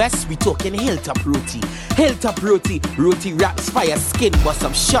roti in the West, we talking hilltop roti. Hilltop roti, roti wraps, fire skin, but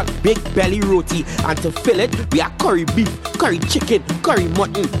some short, big belly roti. And to fill it, we have curry beef, curry chicken, curry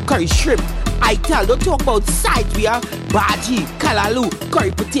mutton, curry shrimp. I tell, don't talk about sides. We have bhaji, kalalu, curry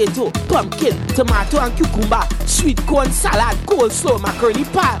potato, pumpkin, tomato and cucumber, sweet corn salad, coleslaw, macaroni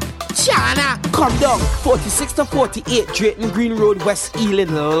pie. China. Come down, 46 to 48 Drayton Green Road, West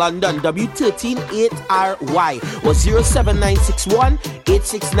Ealing, London, W138RY, or 07961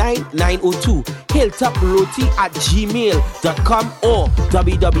 869 902. hilltoproti@gmail.com or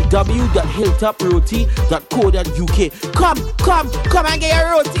www.hilltoproti.co.uk. Come and get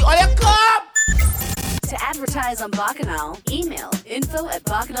your roti. All you come! To advertise on Bacchanal, email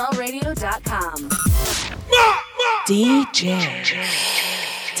info@bacchanalradio.com. DJ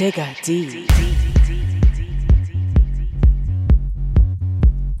Digga D.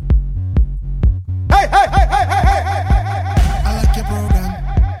 Hey! I like your program.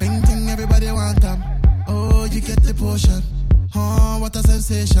 Anything everybody want them. Oh, you get the portion. Oh, what a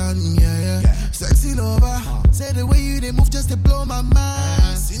sensation. Yeah. Sexy lover. Say the way you they move just to blow my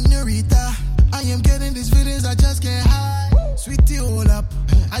mind. Senorita, I am getting these feelings I just can't hide. Sweetie, hold up.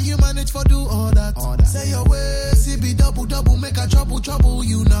 How you manage for do all that? Say your way, CB double, make a trouble,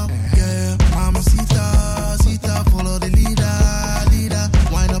 you know. Yeah, Mama Sita, follow the leader.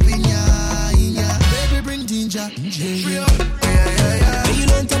 Wind up in ya. Baby, bring ginger. Yeah. When you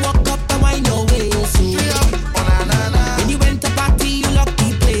learn to walk up and wind your way, so. When you went to party, you locked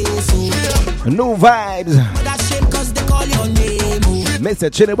the place, so. New vibes. But that's shame 'cause they call your name, oh. Mr.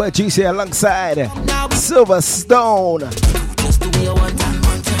 Chinaba GC alongside Silver Stone. Just the way you want,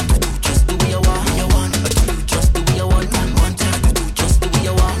 just the way you want, just the way you want, just the way you want, just the way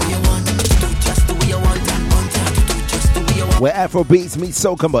you want, just the way you want. Where Afro beats meet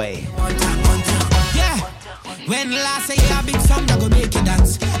Soca Boy. Yeah, when last say you a big song that go make you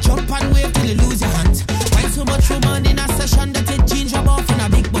dance, jump and wave till you lose your hands. Why so much woman in a session that it change your off in a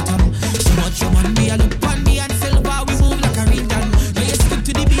big bottom? So much woman be a look on me and Silver we move like a real dance. Now you stick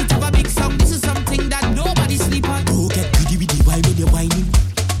to the beat of a big song. This is something that nobody sleep on. Go get greedy with the wine when you're whining.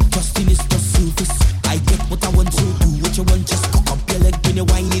 Justin is the surface. I get what I want, so do what you want. Just cock up your leg when you're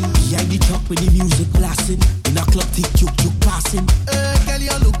whining. Behind the truck when the music blasting. In a club, take you passing. Girl,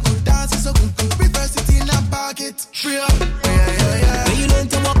 you look good, dancing so good. Reverse it in a pocket. Free up. Yeah. When you learn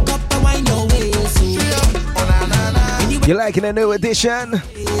to walk up and wind your way, so. Free up. Oh, na. You liking a new edition? So.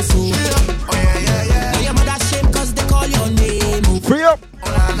 Free up. Oh, yeah. Now your mother shame 'cause they call your name. Oh. Free up.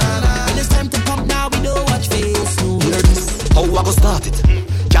 Oh, na. When it's time to pump now, we don't watch face. So. Hear this, how I go start it.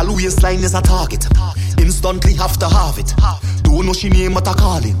 Gal waistline is a target. Instantly have to have it. Don't know she name but I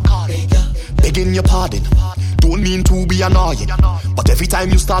call it. Begging your pardon. Don't mean to be annoying, but every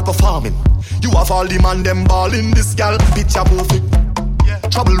time you start performing, you have all the man them balling. This gal picture perfect.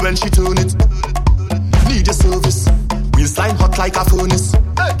 Trouble when she turn it. Need your service. Waistline hot like a furnace.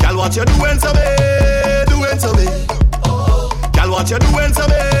 Gal, what you doing to me? Doing to me. Gal, what you doing to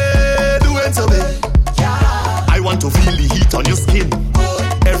me? Doing to me. I want to feel the heat on your skin.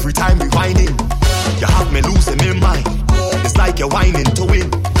 Every time we whining, you have me losing my mind. It's like you're whining to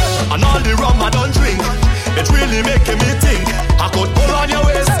win. And all the rum I don't drink, it's really making me think. I could pull on your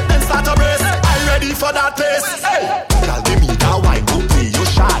waist and start a brace. I'm ready for that place. Hey, girl, give me that wine, don't play you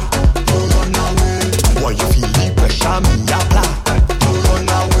shy. Don't run away. Boy, you feel the pressure, me apply. Don't run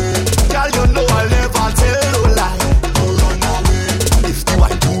away. Girl, you know I'll never tell no lie. Don't run away. If the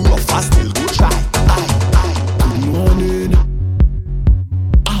wine too rough, I still go try. Good morning.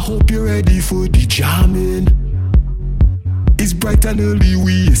 I hope you're ready for the jamming. It's bright and early,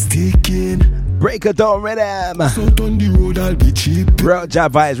 we is taking. Break it down, rhythm. So on the road, I'll be cheap. Roger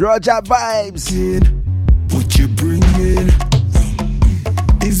vibes. What you bringing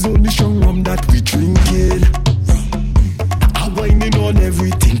is only strong rum that we drinking. I'm whining on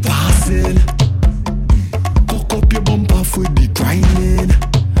everything passing. Cock up your bumper for the grinding.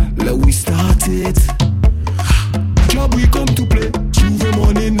 Let we start it. Job we come to play. Tuesday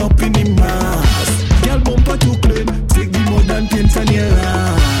morning up in the mass. Girl bumper to clean. Take the mud and paint on your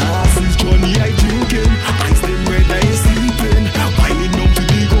ass. It's Johnny I drinking. I stay red I ain't sleeping. Whining up to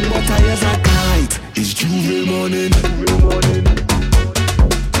the gun but tires are tight. It's Tuesday morning. Good morning.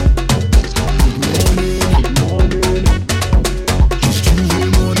 It's Tuesday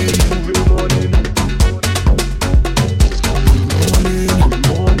morning. Good morning.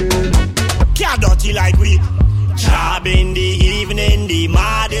 Can't dirty like we. Job in the evening, the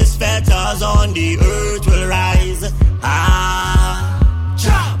maddest fetters on the earth will rise.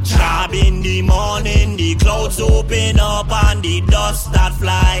 Job in the morning, the clouds open up and the dust that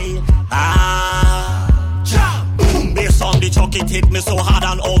fly. Boom, bass on the chuck, it hit me so hard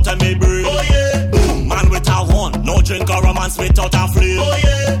and out of me brain. Oh yeah. Boom, man with a horn, no drink or romance without a flame. Oh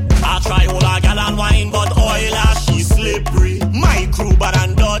yeah. I try all a gal and wine, but oil as she slippery. My crew bad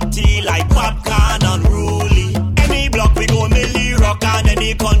and dirty like popcorn and rolly. Any block we go milli rock and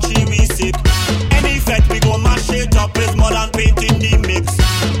any country we sick. Any fete we go mash it up with mud and paint in the mix.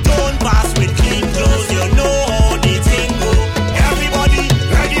 Don't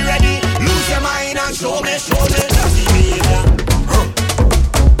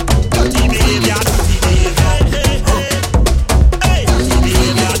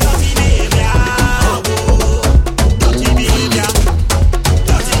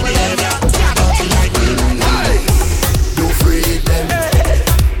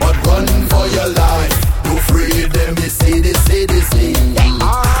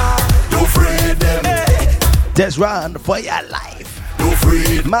Let's run for your life.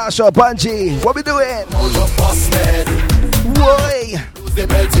 Marshall Bungie, what we doing? Boy, they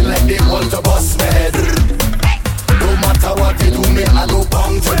belting like they want to bust me head. No matter what they do, me I go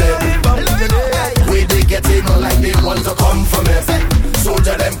bang for them. Way they get in like they want to come for me.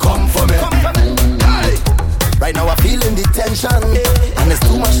 Soldier them come for me. Right now I'm feeling the tension, and it's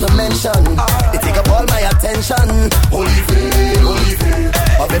too much to mention. They take up all my attention. Holy faith,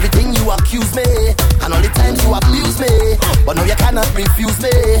 of everything you accuse me, and all the times you abuse me, but now you cannot refuse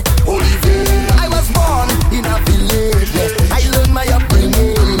me. Holy faith, I was born in a village. I learned my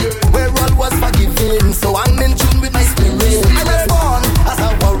upbringing, where all was forgiven. So I'm in tune with my spirit. I was born as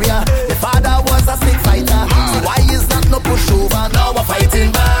a warrior. The father was a snake fighter. So why is that no pushover? Now we're fighting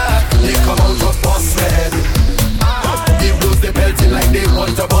back. They come out of boss head. They belting like they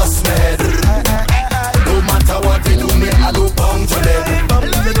want to bust me. No matter what they do, me I go bang to them.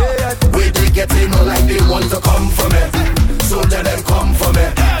 Way they get in like they want to come for me. So let them come for me.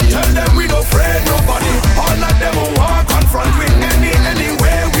 Tell them we don't afraid nobody. All of them who want confront with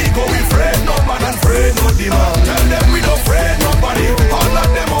anywhere we go. We afraid no man and afraid no demon. Tell them we don't afraid nobody. All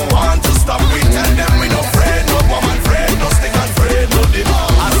of them who want to stop. We tell them we don't afraid no woman, afraid no stick and afraid no demon.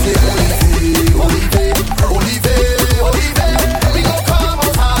 I say holy day. We gon' come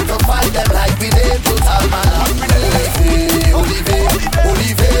out hard to fight them like we did to Talman. Olive.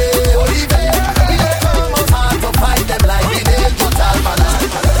 We gon' come out hard to fight them like we did to Talman.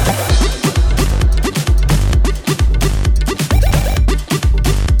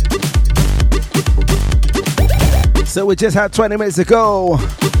 So we just had 20 minutes to go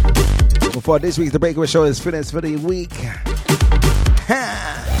before this week's The Breakaway Show is finished for the week.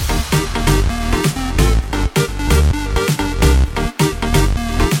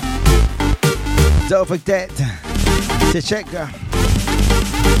 Don't forget to check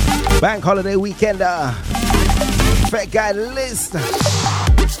Bank Holiday Weekend Fat Guy list.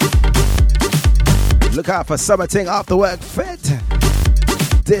 Look out for Summer Ting After Work Fit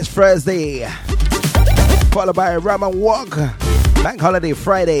this Thursday, followed by Rum and Walk Bank Holiday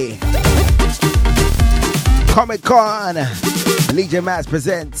Friday. Comic Con Legion Mass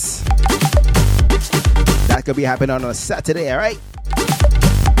presents. That could be happening on a Saturday, alright?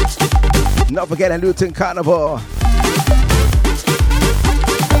 Not forgetting Luton Carnival,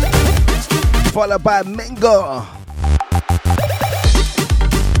 followed by Mingo.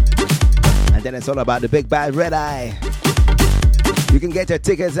 And then it's all about the Big Bad Red Eye. You can get your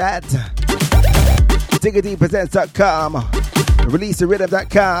tickets at TicketDPresents.com,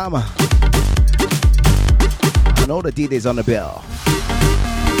 ReleaseTheRhythm.com, and all the details on the bill.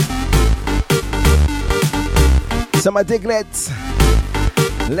 So my diglets,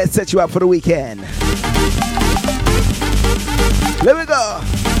 let's set you up for the weekend. Here we go.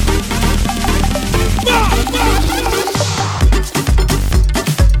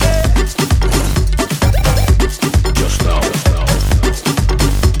 Just now.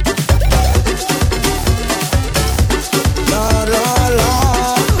 La la la,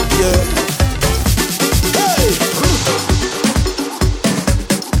 yeah. Hey.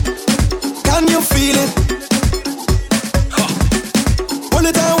 Can you feel it? Pull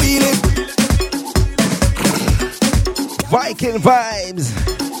it and wheel it. Viking vibes.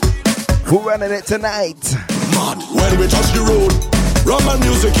 Who running it tonight? Mad when we touch the road. Rum and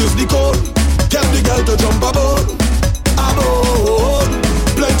music is the code. Get the girl to jump aboard.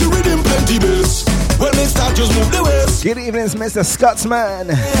 Plenty rhythm, plenty bass. When they start, just move the waist. Good evening, Mr. Scotsman.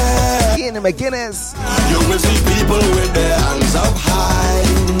 Ian McGuinness. You will see people with their hands up high,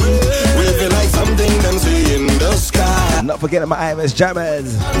 waving like something them see in the sky. Not forgetting my Irish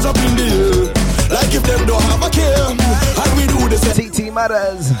jammers. Hands up in the air, like if them don't have a care. And we do this. TT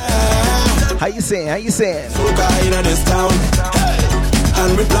Mothers. How you saying? Soca in this town,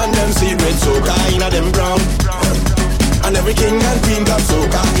 and we plant them seed with soca in them ground. And every king and queen got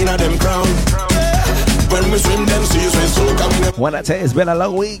soca in them crown. When we swim them seas with soca. When I tell you it's been a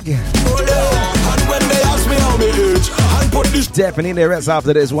long week. And when they ask me how me age, and put this definitely the rest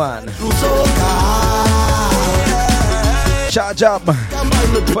after this one. Charge up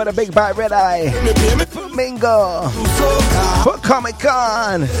for the Big Bad Red Eye, for Mingo, for Comic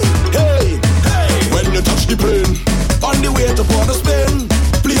Con. Hey, when you touch the plane, on the way to Port of Spain,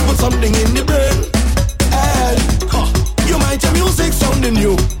 please put something in the brain. Hey, you might hear music sounding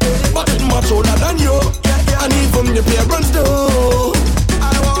new, but it's much older than you. And even the parents do.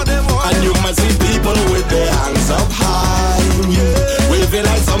 And you must see people with their hands up high, waving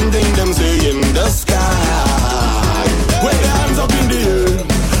like something them say in the sky. With their hands up in the air,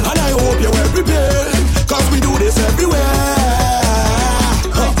 and I hope you're well prepared, cause we do this everywhere.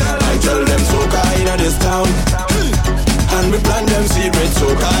 I tell them soca in this town,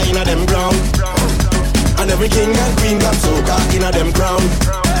 soca inna them ground. And every king and queen got soca inna them crown.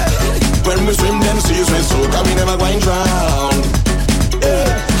 When we swim them seas with soca, we never going drown.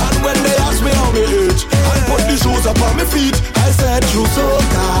 Yeah. And when they ask me how me age, I put the shoes up on my feet. I said true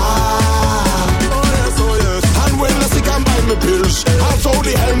soca. Oh yes, oh yes. And when I sick and buy me pills, I told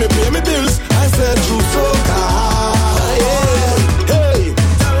the hell me pay me bills. I said true soca. Yeah. Hey,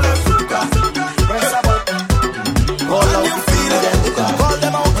 tell them soca, soca. Press a button. Call out the feel them. Call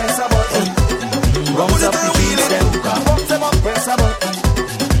them out. Press a button. Round up the feel them. Pump them up. Press a button.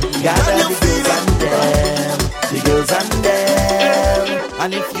 Gather the girls and them, the girls and them.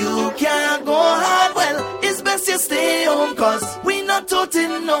 And if you can't go hard, well, it's best you stay home, cause we not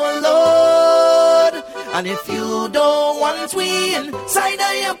toting no load. And if you don't want we inside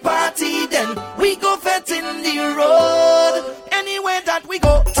of your party, then we go fet in the road. Anywhere that we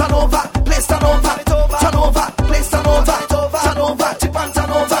go, turn over, place turn over, turn over, place turn over, turn over, tip and turn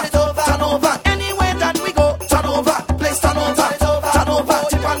over, turn over. Anywhere that we go, turn over, place turn over, turn over,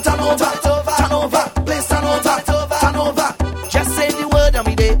 tip and turn over, turn over, place turn over, turn over. Just say the word and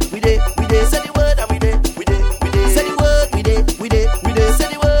we dey, we dey, we dey. Say the word and we dey, we dey, we dey. Say the word, we dey, we dey, we dey. Say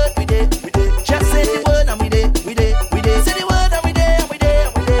the word, we dey, we dey. Just say the word and we dey, we dey, we dey. Say the word and we dey, we dey,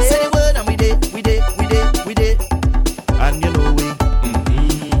 we dey. Say the word and we dey, we dey, we dey, we dey. And you know we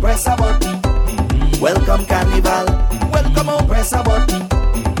press a button. Welcome carnival. Welcome on, press a button.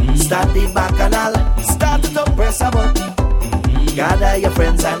 Start the bacchanal. Start it up, press a button. Gather your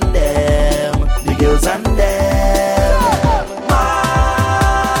friends and them, the girls and them.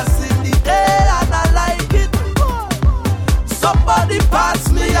 Mass in the air and I like it. Somebody pass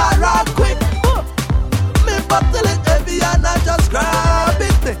me a rock quick. Me bottle it heavy and I just grab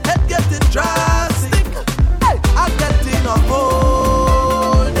it. The head getting drastic. Hey, I'm getting a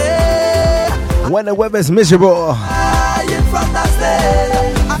hold. When the weather's miserable, In from the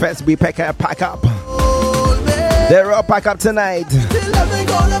stage. first we pack up. They're all pack up tonight. Let me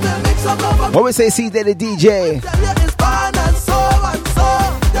go, let me mix up love. What we say, see that the DJ. It's fun and so.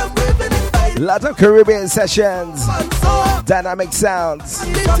 Them breathing is tight. Lot of Caribbean sessions. Dynamic sounds.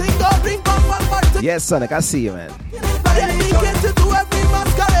 Yes, Sonic, I see you, man. Dedicated to every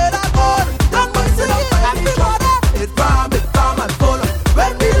masquerade I go. Don't mind sing it, everybody. It's farm and full.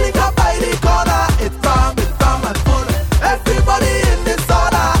 When we link up by the corner, it's farm and full. Everybody in this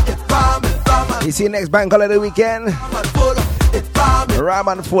order, it's farm and You see you next bank holiday weekend. Ram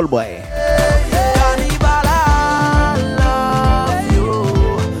and full boy. Carnival, I love you.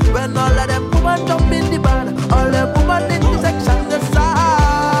 When all of them women jump in the band, all the women in the section, yes, I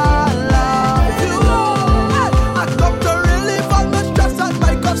love you. I come to relieve all my stress and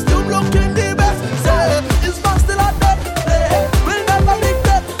my costume looking the best. Say, it's fast till I dead. We'll never be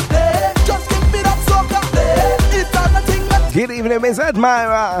dead. Just give me that soca. It's all the thing that Good evening, Miss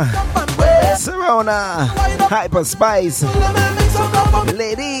Admira, Serona, Hyper Spice,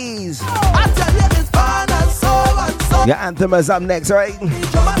 ladies. I tell you it's fun and so. Your anthem is up next, right?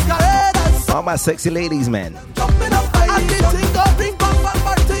 All my sexy ladies, man.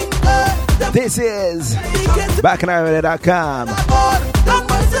 This is BacchanalRadio.com.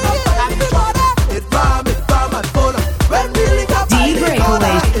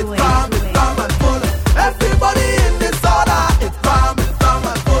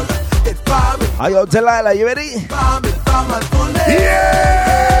 Are you Delilah? You ready? Yeah!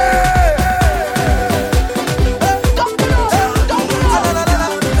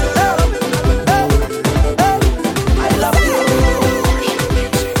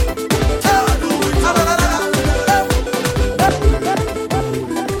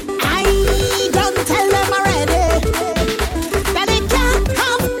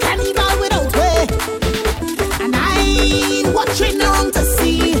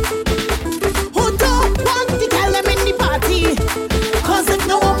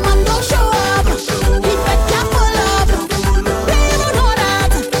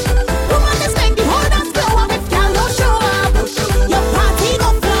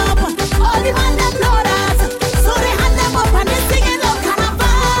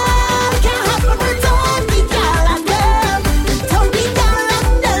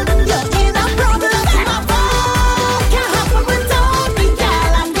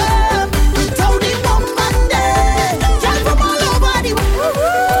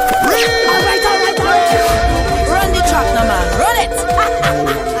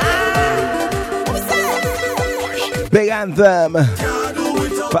 Big anthem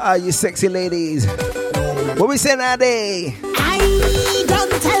for all you sexy ladies. What we say nowadays? I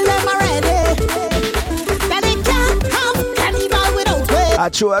don't tell them already that they can't have carnival without way.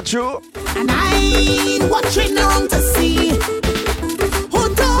 True. And I ain't watching around to see who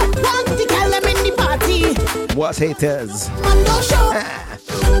What's haters?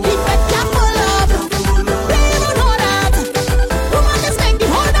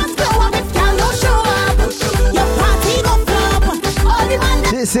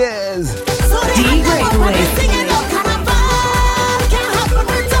 This is D Breakaway.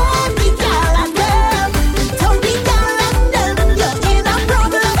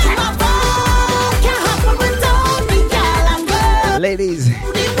 Ladies,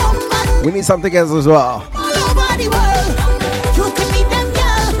 we need something else as well.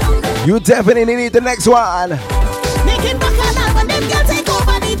 You definitely need the next one.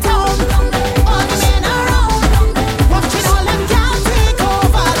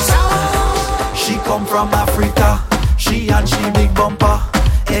 She come from Africa, she and she big bumper.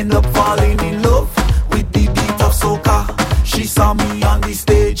 End up falling in love with the beat of soca. She saw me on the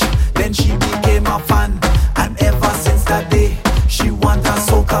stage, then she became a fan. And ever since that day, she want a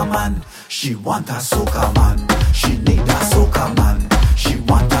soca man. She want a soca man. She need a soca man. She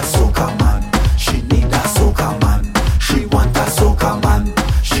want a soca man. She need a soca man. She want a soca man.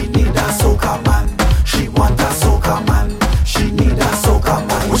 She need a soca man. She want a soca man. She need a soca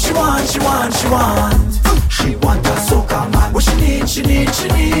man. What she want, she want, she want. She want a soca man. What she need, she need, she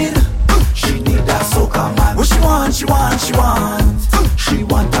need. She need a soca man. What she want, she want, she want. She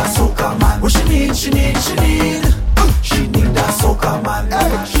want a soca man. What she need, she need, she need. She need a soca man.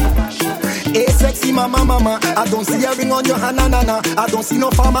 Hey, sexy mama, mama, I don't see a ring on your hand, nana. I don't see no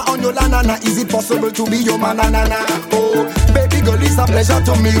farmer on your lanana. Is it possible to be your man, nana? Oh, baby girl, it's a pleasure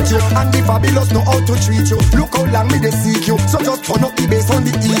to meet you. And the fabulous know how to treat you. Look how long me they seek you. So just turn up the bass on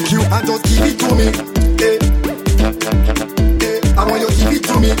the EQ and just give it to me. Hey, hey, I want you to give it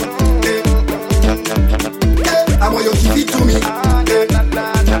to me. Hey, hey, I want you to give it to me. Hey,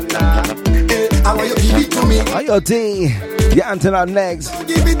 hey, I want you to give it to me. Are you D? You're answering up next.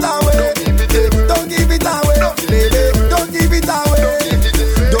 Give it away. Don't give it away. Don't give it away.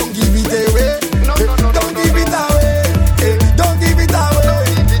 Don't give it away. Don't give it away. Don't give it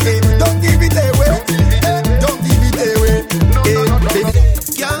away. Don't give it away. Don't give it away.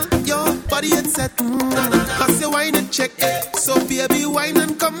 Girl, your body is set. Cause you wine and check. So baby, wine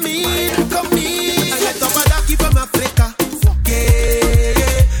and come in, come in. I let up a ducky from Africa.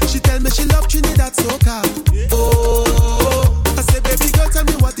 Yeah, she tell me she love Trinidad soca. Oh, I say baby girl, tell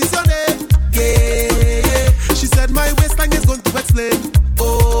me what is your name? Yeah, she said my waistline is going to explain.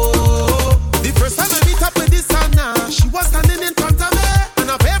 Oh, the first time I meet up with this Hannah, she was standing in front of me, and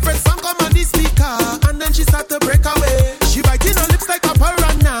her favorite song come on the speaker, and then she start to break away. She biting her lips like a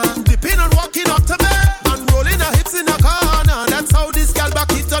piranha, dipping and walking up to me, and rolling her hips in a corner. That's how this girl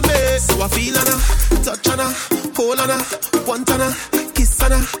back hit on me. So I feel on her, touch on her, hold on her, want on her, kiss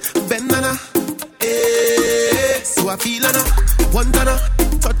on her, bend on her. So I feel on her, want on her,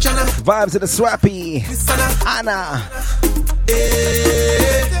 touch on her. Vibes of the Swappy Anna.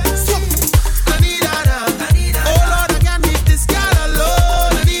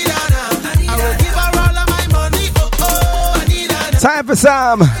 Time for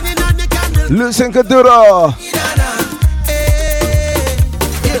some Lucien Kuduro.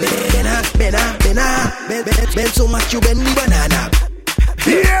 Bend so much you bend me banana.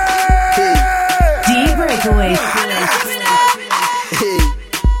 D Breakaway. Hey,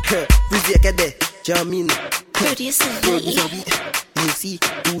 Brizzy Kede, Jamin.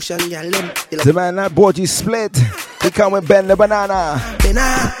 The man that bought you split. He come with Ben the Banana. Bend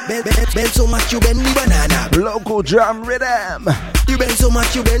so much you bend me banana. Local drum rhythm. You bend so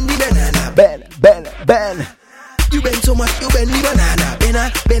much you bend me banana. Ben. You bend so much you bend me banana.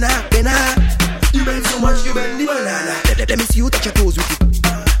 Bena. You bend so much you bend me banana. Let me see you touch your toes with it.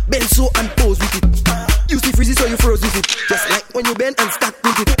 Bend so and pose with it. You see freezy so you froze with it. Just like when you bend and stack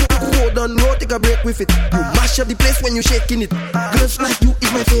with it. Hold on low, take a break with it. You mash up the place when you shaking it. Girls like you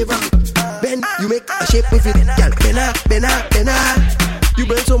is my favorite. Bend, you make a shape with it. Girl, bena. You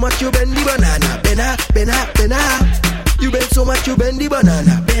bend so much you bend the banana. Bena. You bend so much you bend the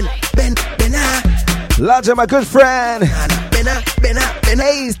banana. Bena. Larger, my good friend. Bena.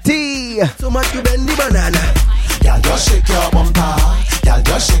 Ace T. So much you bend the banana. Y'all just shake your bumper. Y'all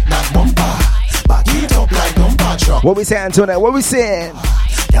just shake that bumper. Back it up like bumper truck. What we saying tonight? What we saying?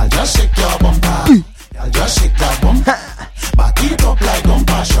 Y'all just shake your bumper. Y'all just shake that bumper. Back it up like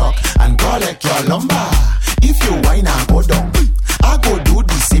bumper shock and collect your lumber. If you whine and go down, I go do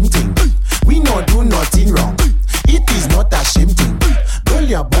the same thing. We no do nothing wrong. It is not a shame thing. Girl,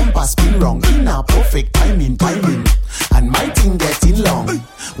 your bumper spin wrong in a perfect timing. And my thing getting long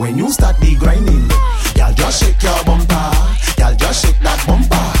when you start the grinding. Y'all just shake your bumper. Y'all just shake that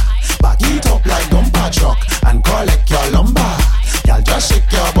bumper. Back it up like bumper truck and collect your lumber. Y'all just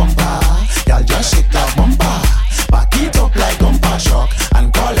shake your bumper. Y'all just shake that bumper.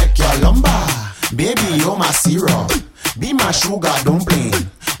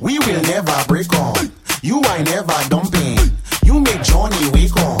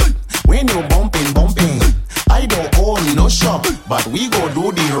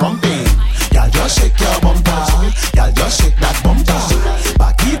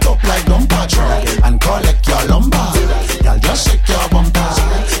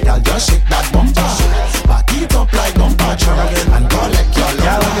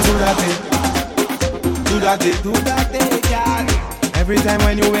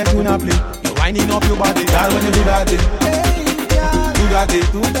 play. You're winding up your body, girl, when you do that thing. Do that thing,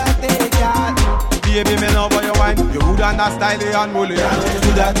 girl. Baby, me love how you wine. You good and that style and roll it.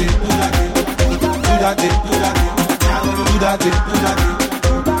 Do that thing, do that thing. Do that thing, do that thing. Do that thing, do that thing.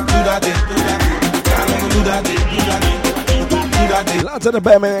 Do that thing, do that thing. Do that thing, do that thing. Lots of the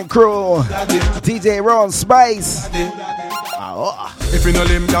Batman crew. DJ Ron Spice. If you know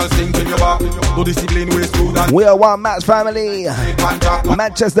them, girl, sing to your back. Do discipline way smooth and We are one match family.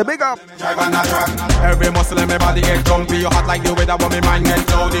 Manchester, big up. every muscle in my body get jumpy. You hot like the weather, but my mind get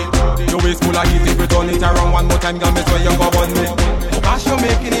cloudy. Your waist full of heat, if you turn it around one more time, girl, me swear you go on me. Gosh, you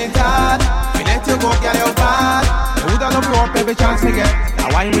making it hard. We let you go, girl, you bad. You woulda love you up every chance we get.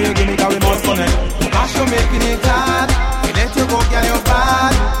 Now why will you give me, girl, we must connect. Gosh, you making it hard. We let you go, girl, you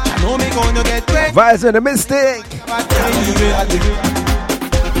bad. I know me gonna get great. Vibes in the Mystic.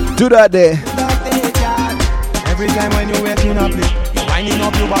 Do that day. Every time when you're waking up, you're winding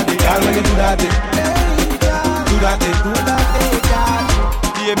up your body, girl, when you do that day. Do that day, do that day,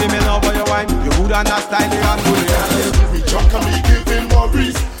 girl. Baby, me love how you wine. You good and that style, you and good. We drunk and we giving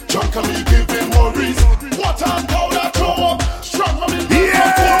worries. Drunk and we giving worries. What I'm powder throw up. Strong from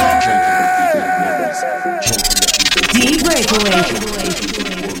the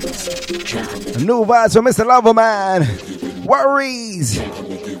New vibes from Mr. Loverman. Worries.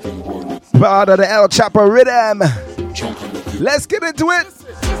 Part of the El Chapo rhythm. Let's get into it.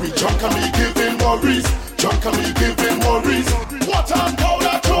 We drunk and we giving worries. Drunk and we giving worries. What I'm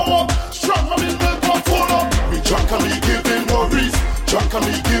powder throw up. Strong from the milk and full up. We drunk and we giving worries. Drunk and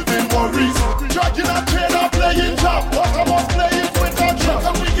we giving worries. Dragging a train and playing trap. What I was playing with a drunk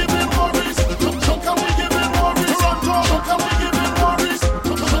and we giving worries. Drunk and we giving worries. Drunk and we giving worries.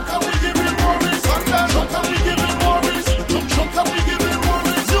 Drunk and we giving worries. Drunk and we giving worries. Drunk and we giving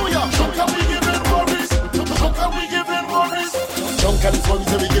worries. New York. Drunk and we giving worries. Drunk and we giving worries. Drunk and it's worries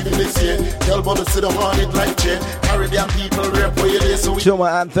that we giving this year. Girl, but sit up on it like chair. Caribbean people rap where you there, so we Show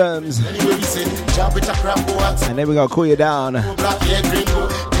my anthems. anyway we say jump with a crap boats. And then we're going to cool you down. Black hair green go.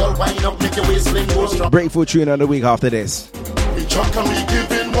 Girl, wind up, make your waist sling go strong. Breakful tune on the week after this. We drunk and we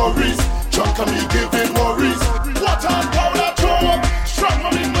giving worries. Drunk and we giving worries. What I'm powder throw up. Strong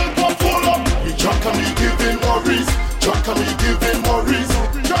and we milk and full up. We drunk and we giving worries. Drunk and we giving worries.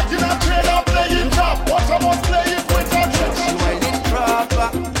 Dragging a train and playing trap. What I was playing with a trap. She whining proper.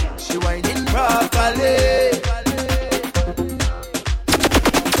 She whining properly.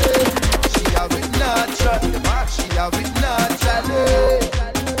 She have it natural. She have it naturally.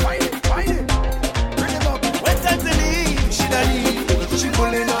 Whine it, whine it. Bring it up. When time to leave, she don't leave. She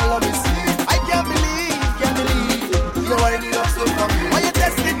pulling all of me sleeve. I can't believe. You're winding up so for me. Why you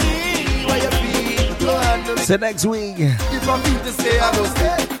testing me? Why you feel? Go handle me. So next week, If I'm fit to stay, I go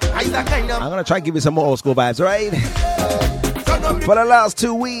stay. I that kind of. I'm going to try and give you some more old school vibes, right? For the last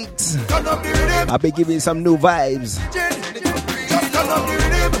 2 weeks, Turn up the rhythm. I'll be giving you some new vibes. Just turn up the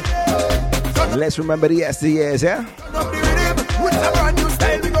rhythm. Let's remember the yesteryears, yeah? Turn up the rhythm. With a brand new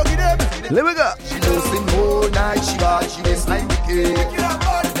style, we go give them. Here we go. She knows in more night, she bad, she gets like the cake.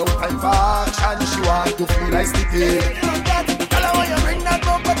 No time for action, she want to feel like sticky. Tell her why you bring that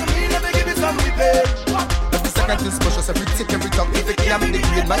bumper to me, let me give you some repair. Every second is precious, every tick, every talk. If it can't make the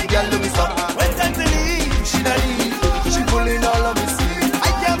grade, my girl, let me stop. When time to leave, she not leave. She pulling all of me sleeve.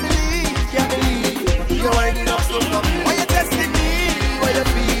 I can't believe, you're winding up so for me. Why you testing me, why you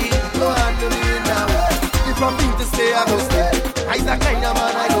feel? Go handle me now. If I'm fit to stay, I go stay. I's that kind of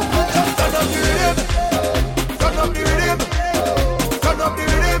man I go for. Just turn up the rhythm. Turn up the rhythm. Turn up the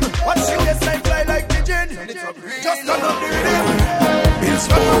rhythm. Watch you waistline fly like pigeon. Just turn up the rhythm. It's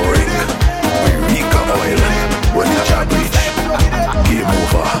boring. Eureka oil. When the job reach, game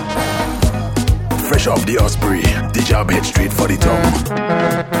over. Fresh off the Osprey, the job head straight for the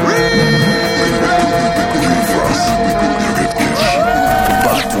tongue.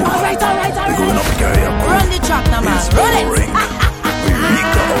 Back to All right. we going up the carrier. Run the track now, man. Run it.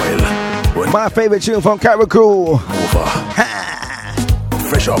 Eureka oil. When My favorite tune from Caribou. over.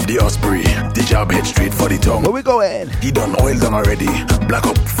 Fresh off the Osprey, the job head straight for the tongue. Where we going? He done oil done already, black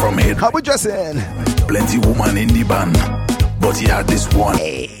up from head. How we dressing? Plenty woman in the band, but he had this one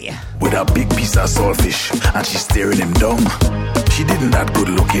with a big piece of saltfish, and she staring him down. She didn't that good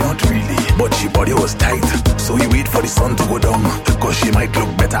looking, not really, but she body was tight. So he wait for the sun to go down, cause she might look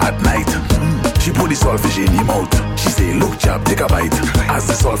better at night. She put the saltfish in him out. She say, look chap, take a bite. As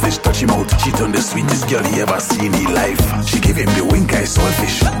the saltfish touch him out, she turned the sweetest girl he ever seen in life. She gave him the wink eye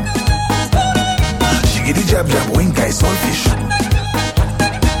saltfish. She give the jab wink eye saltfish.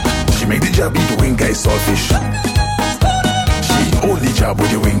 She make the jab eat wink eye saltfish. She hold the jab with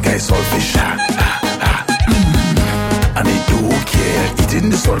the wink eye saltfish. And they don't care, eat eating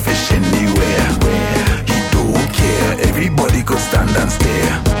the saltfish anywhere. He don't care, everybody could stand and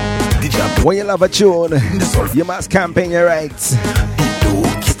stare. When you love a tune, you must campaign your rights.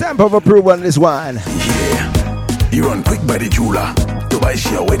 Stamp of approval on this one. Yeah, he run quick by the jeweler to buy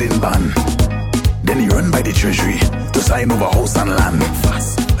she a wedding band. Then he run by the treasury to sign over house and land.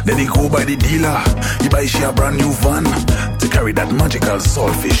 Then he go by the dealer, he buy she a brand new van to carry that magical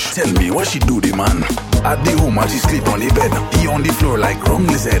saltfish. Tell me what she do, the man. At the home, she sleep on the bed. He on the floor like wrong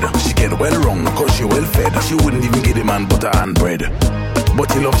lizard. She get well wrong, cause she well fed. She wouldn't even give the man butter and bread.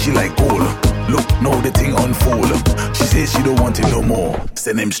 But he love she like gold. Look, now the thing unfold. She says she don't want him no more.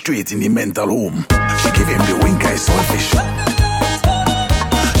 Send him straight in the mental home. She give him the wink eye saltfish.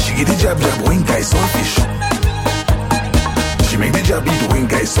 She give the jab wink eye saltfish. She make the jab eat the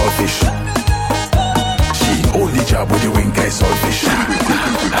wink eye saltfish. She hold the jab with the wink eye saltfish.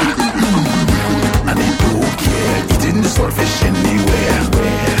 And he don't care, eating the saltfish anywhere.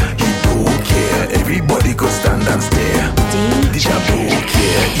 He don't care, everybody could stand and stare. The jab don't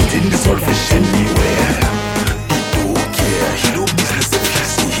care, eating the saltfish anywhere. He don't care, he do business if he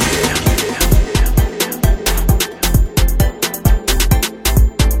see here.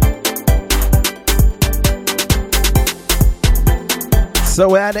 So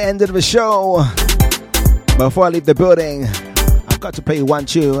we're at the end of the show. Before I leave the building, I've got to play one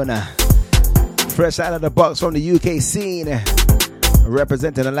tune. Fresh out of the box from the UK scene,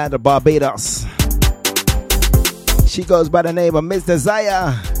 representing the land of Barbados. She goes by the name of Miss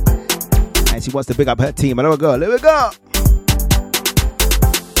Desire, and she wants to pick up her team. And let me go, let me go.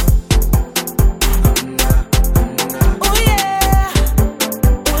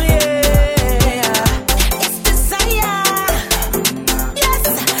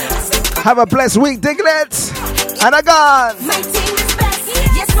 Have a blessed week, Diglets. And I gone. My team is best.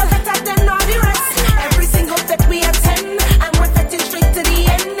 Yes, we're better than all the rest. Every single fit we attend, and we're fitting straight to the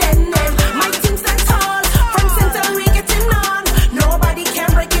end. My team stands tall, from center we getting on. Nobody can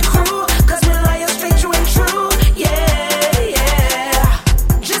break your crew, cause we're loyal straight true and true. Yeah,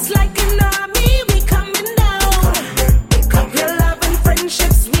 yeah. Just like an army, we coming down. Your love and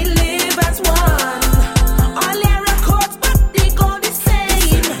friendships, we live as one. All air records, but they go the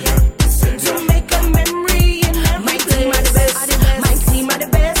same. To make a memory in my team are the best. My team are the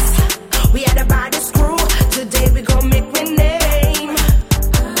best. We are the baddest crew. Today we gon' make we name.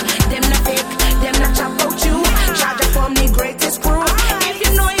 Them not fake, them not chat about you. Charge up from the greatest crew. If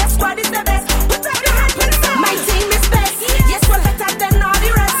you know your squad is the best, put up your hand, put it up. My team is best. Yes, we're better than all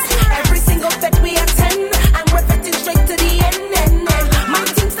the rest. Every single fit we attend, and we're fitting straight to the end. My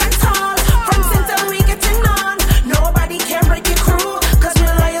team stands tall, from center we getting on. Nobody can break your crew, cause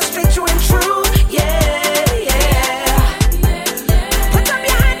we're loyal straight true and true. Yeah, yeah. Put up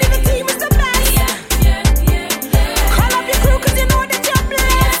your hand if the team is the best. Call up your crew cause you know that you're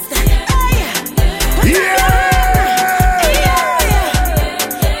blessed. Hey. Put up your hand.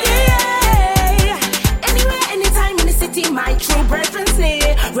 Anywhere, anytime in the city, my true brethren's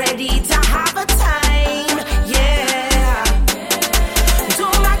near, ready to have a time. Yeah.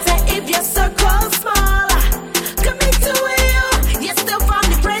 Don't matter if your circle's small, commit to you. You're still from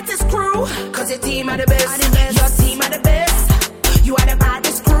the greatest crew, cause your team are the best. Your team are the best. You are the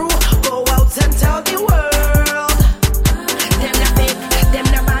baddest crew. Go out and tell the world. Them not fake, them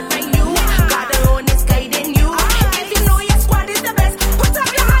not bad by you. God alone is guiding you. If you know your squad is the best, put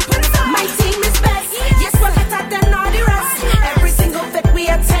up your hand, put it up. My team is best. Yes, we're better than all the rest. Every single fit we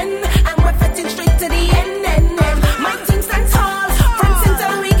attend, and we're fitting straight to the end. My team stands tall, from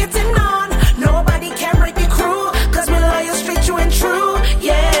center we getting on. Nobody can break the crew, cause we're loyal straight true and true.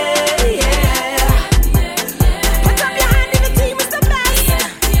 Yeah, yeah. Put up your hand if the team is the best.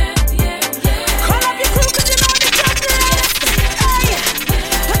 Call up your crew cause you know that you're blessed. Hey.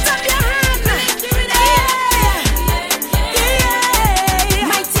 Put up your hand. Yeah.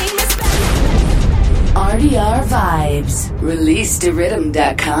 My team is best. RDR Vibes.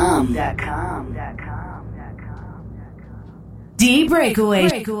 ReleaseTheRhythm.com. D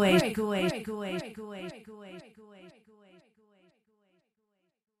Breakaway.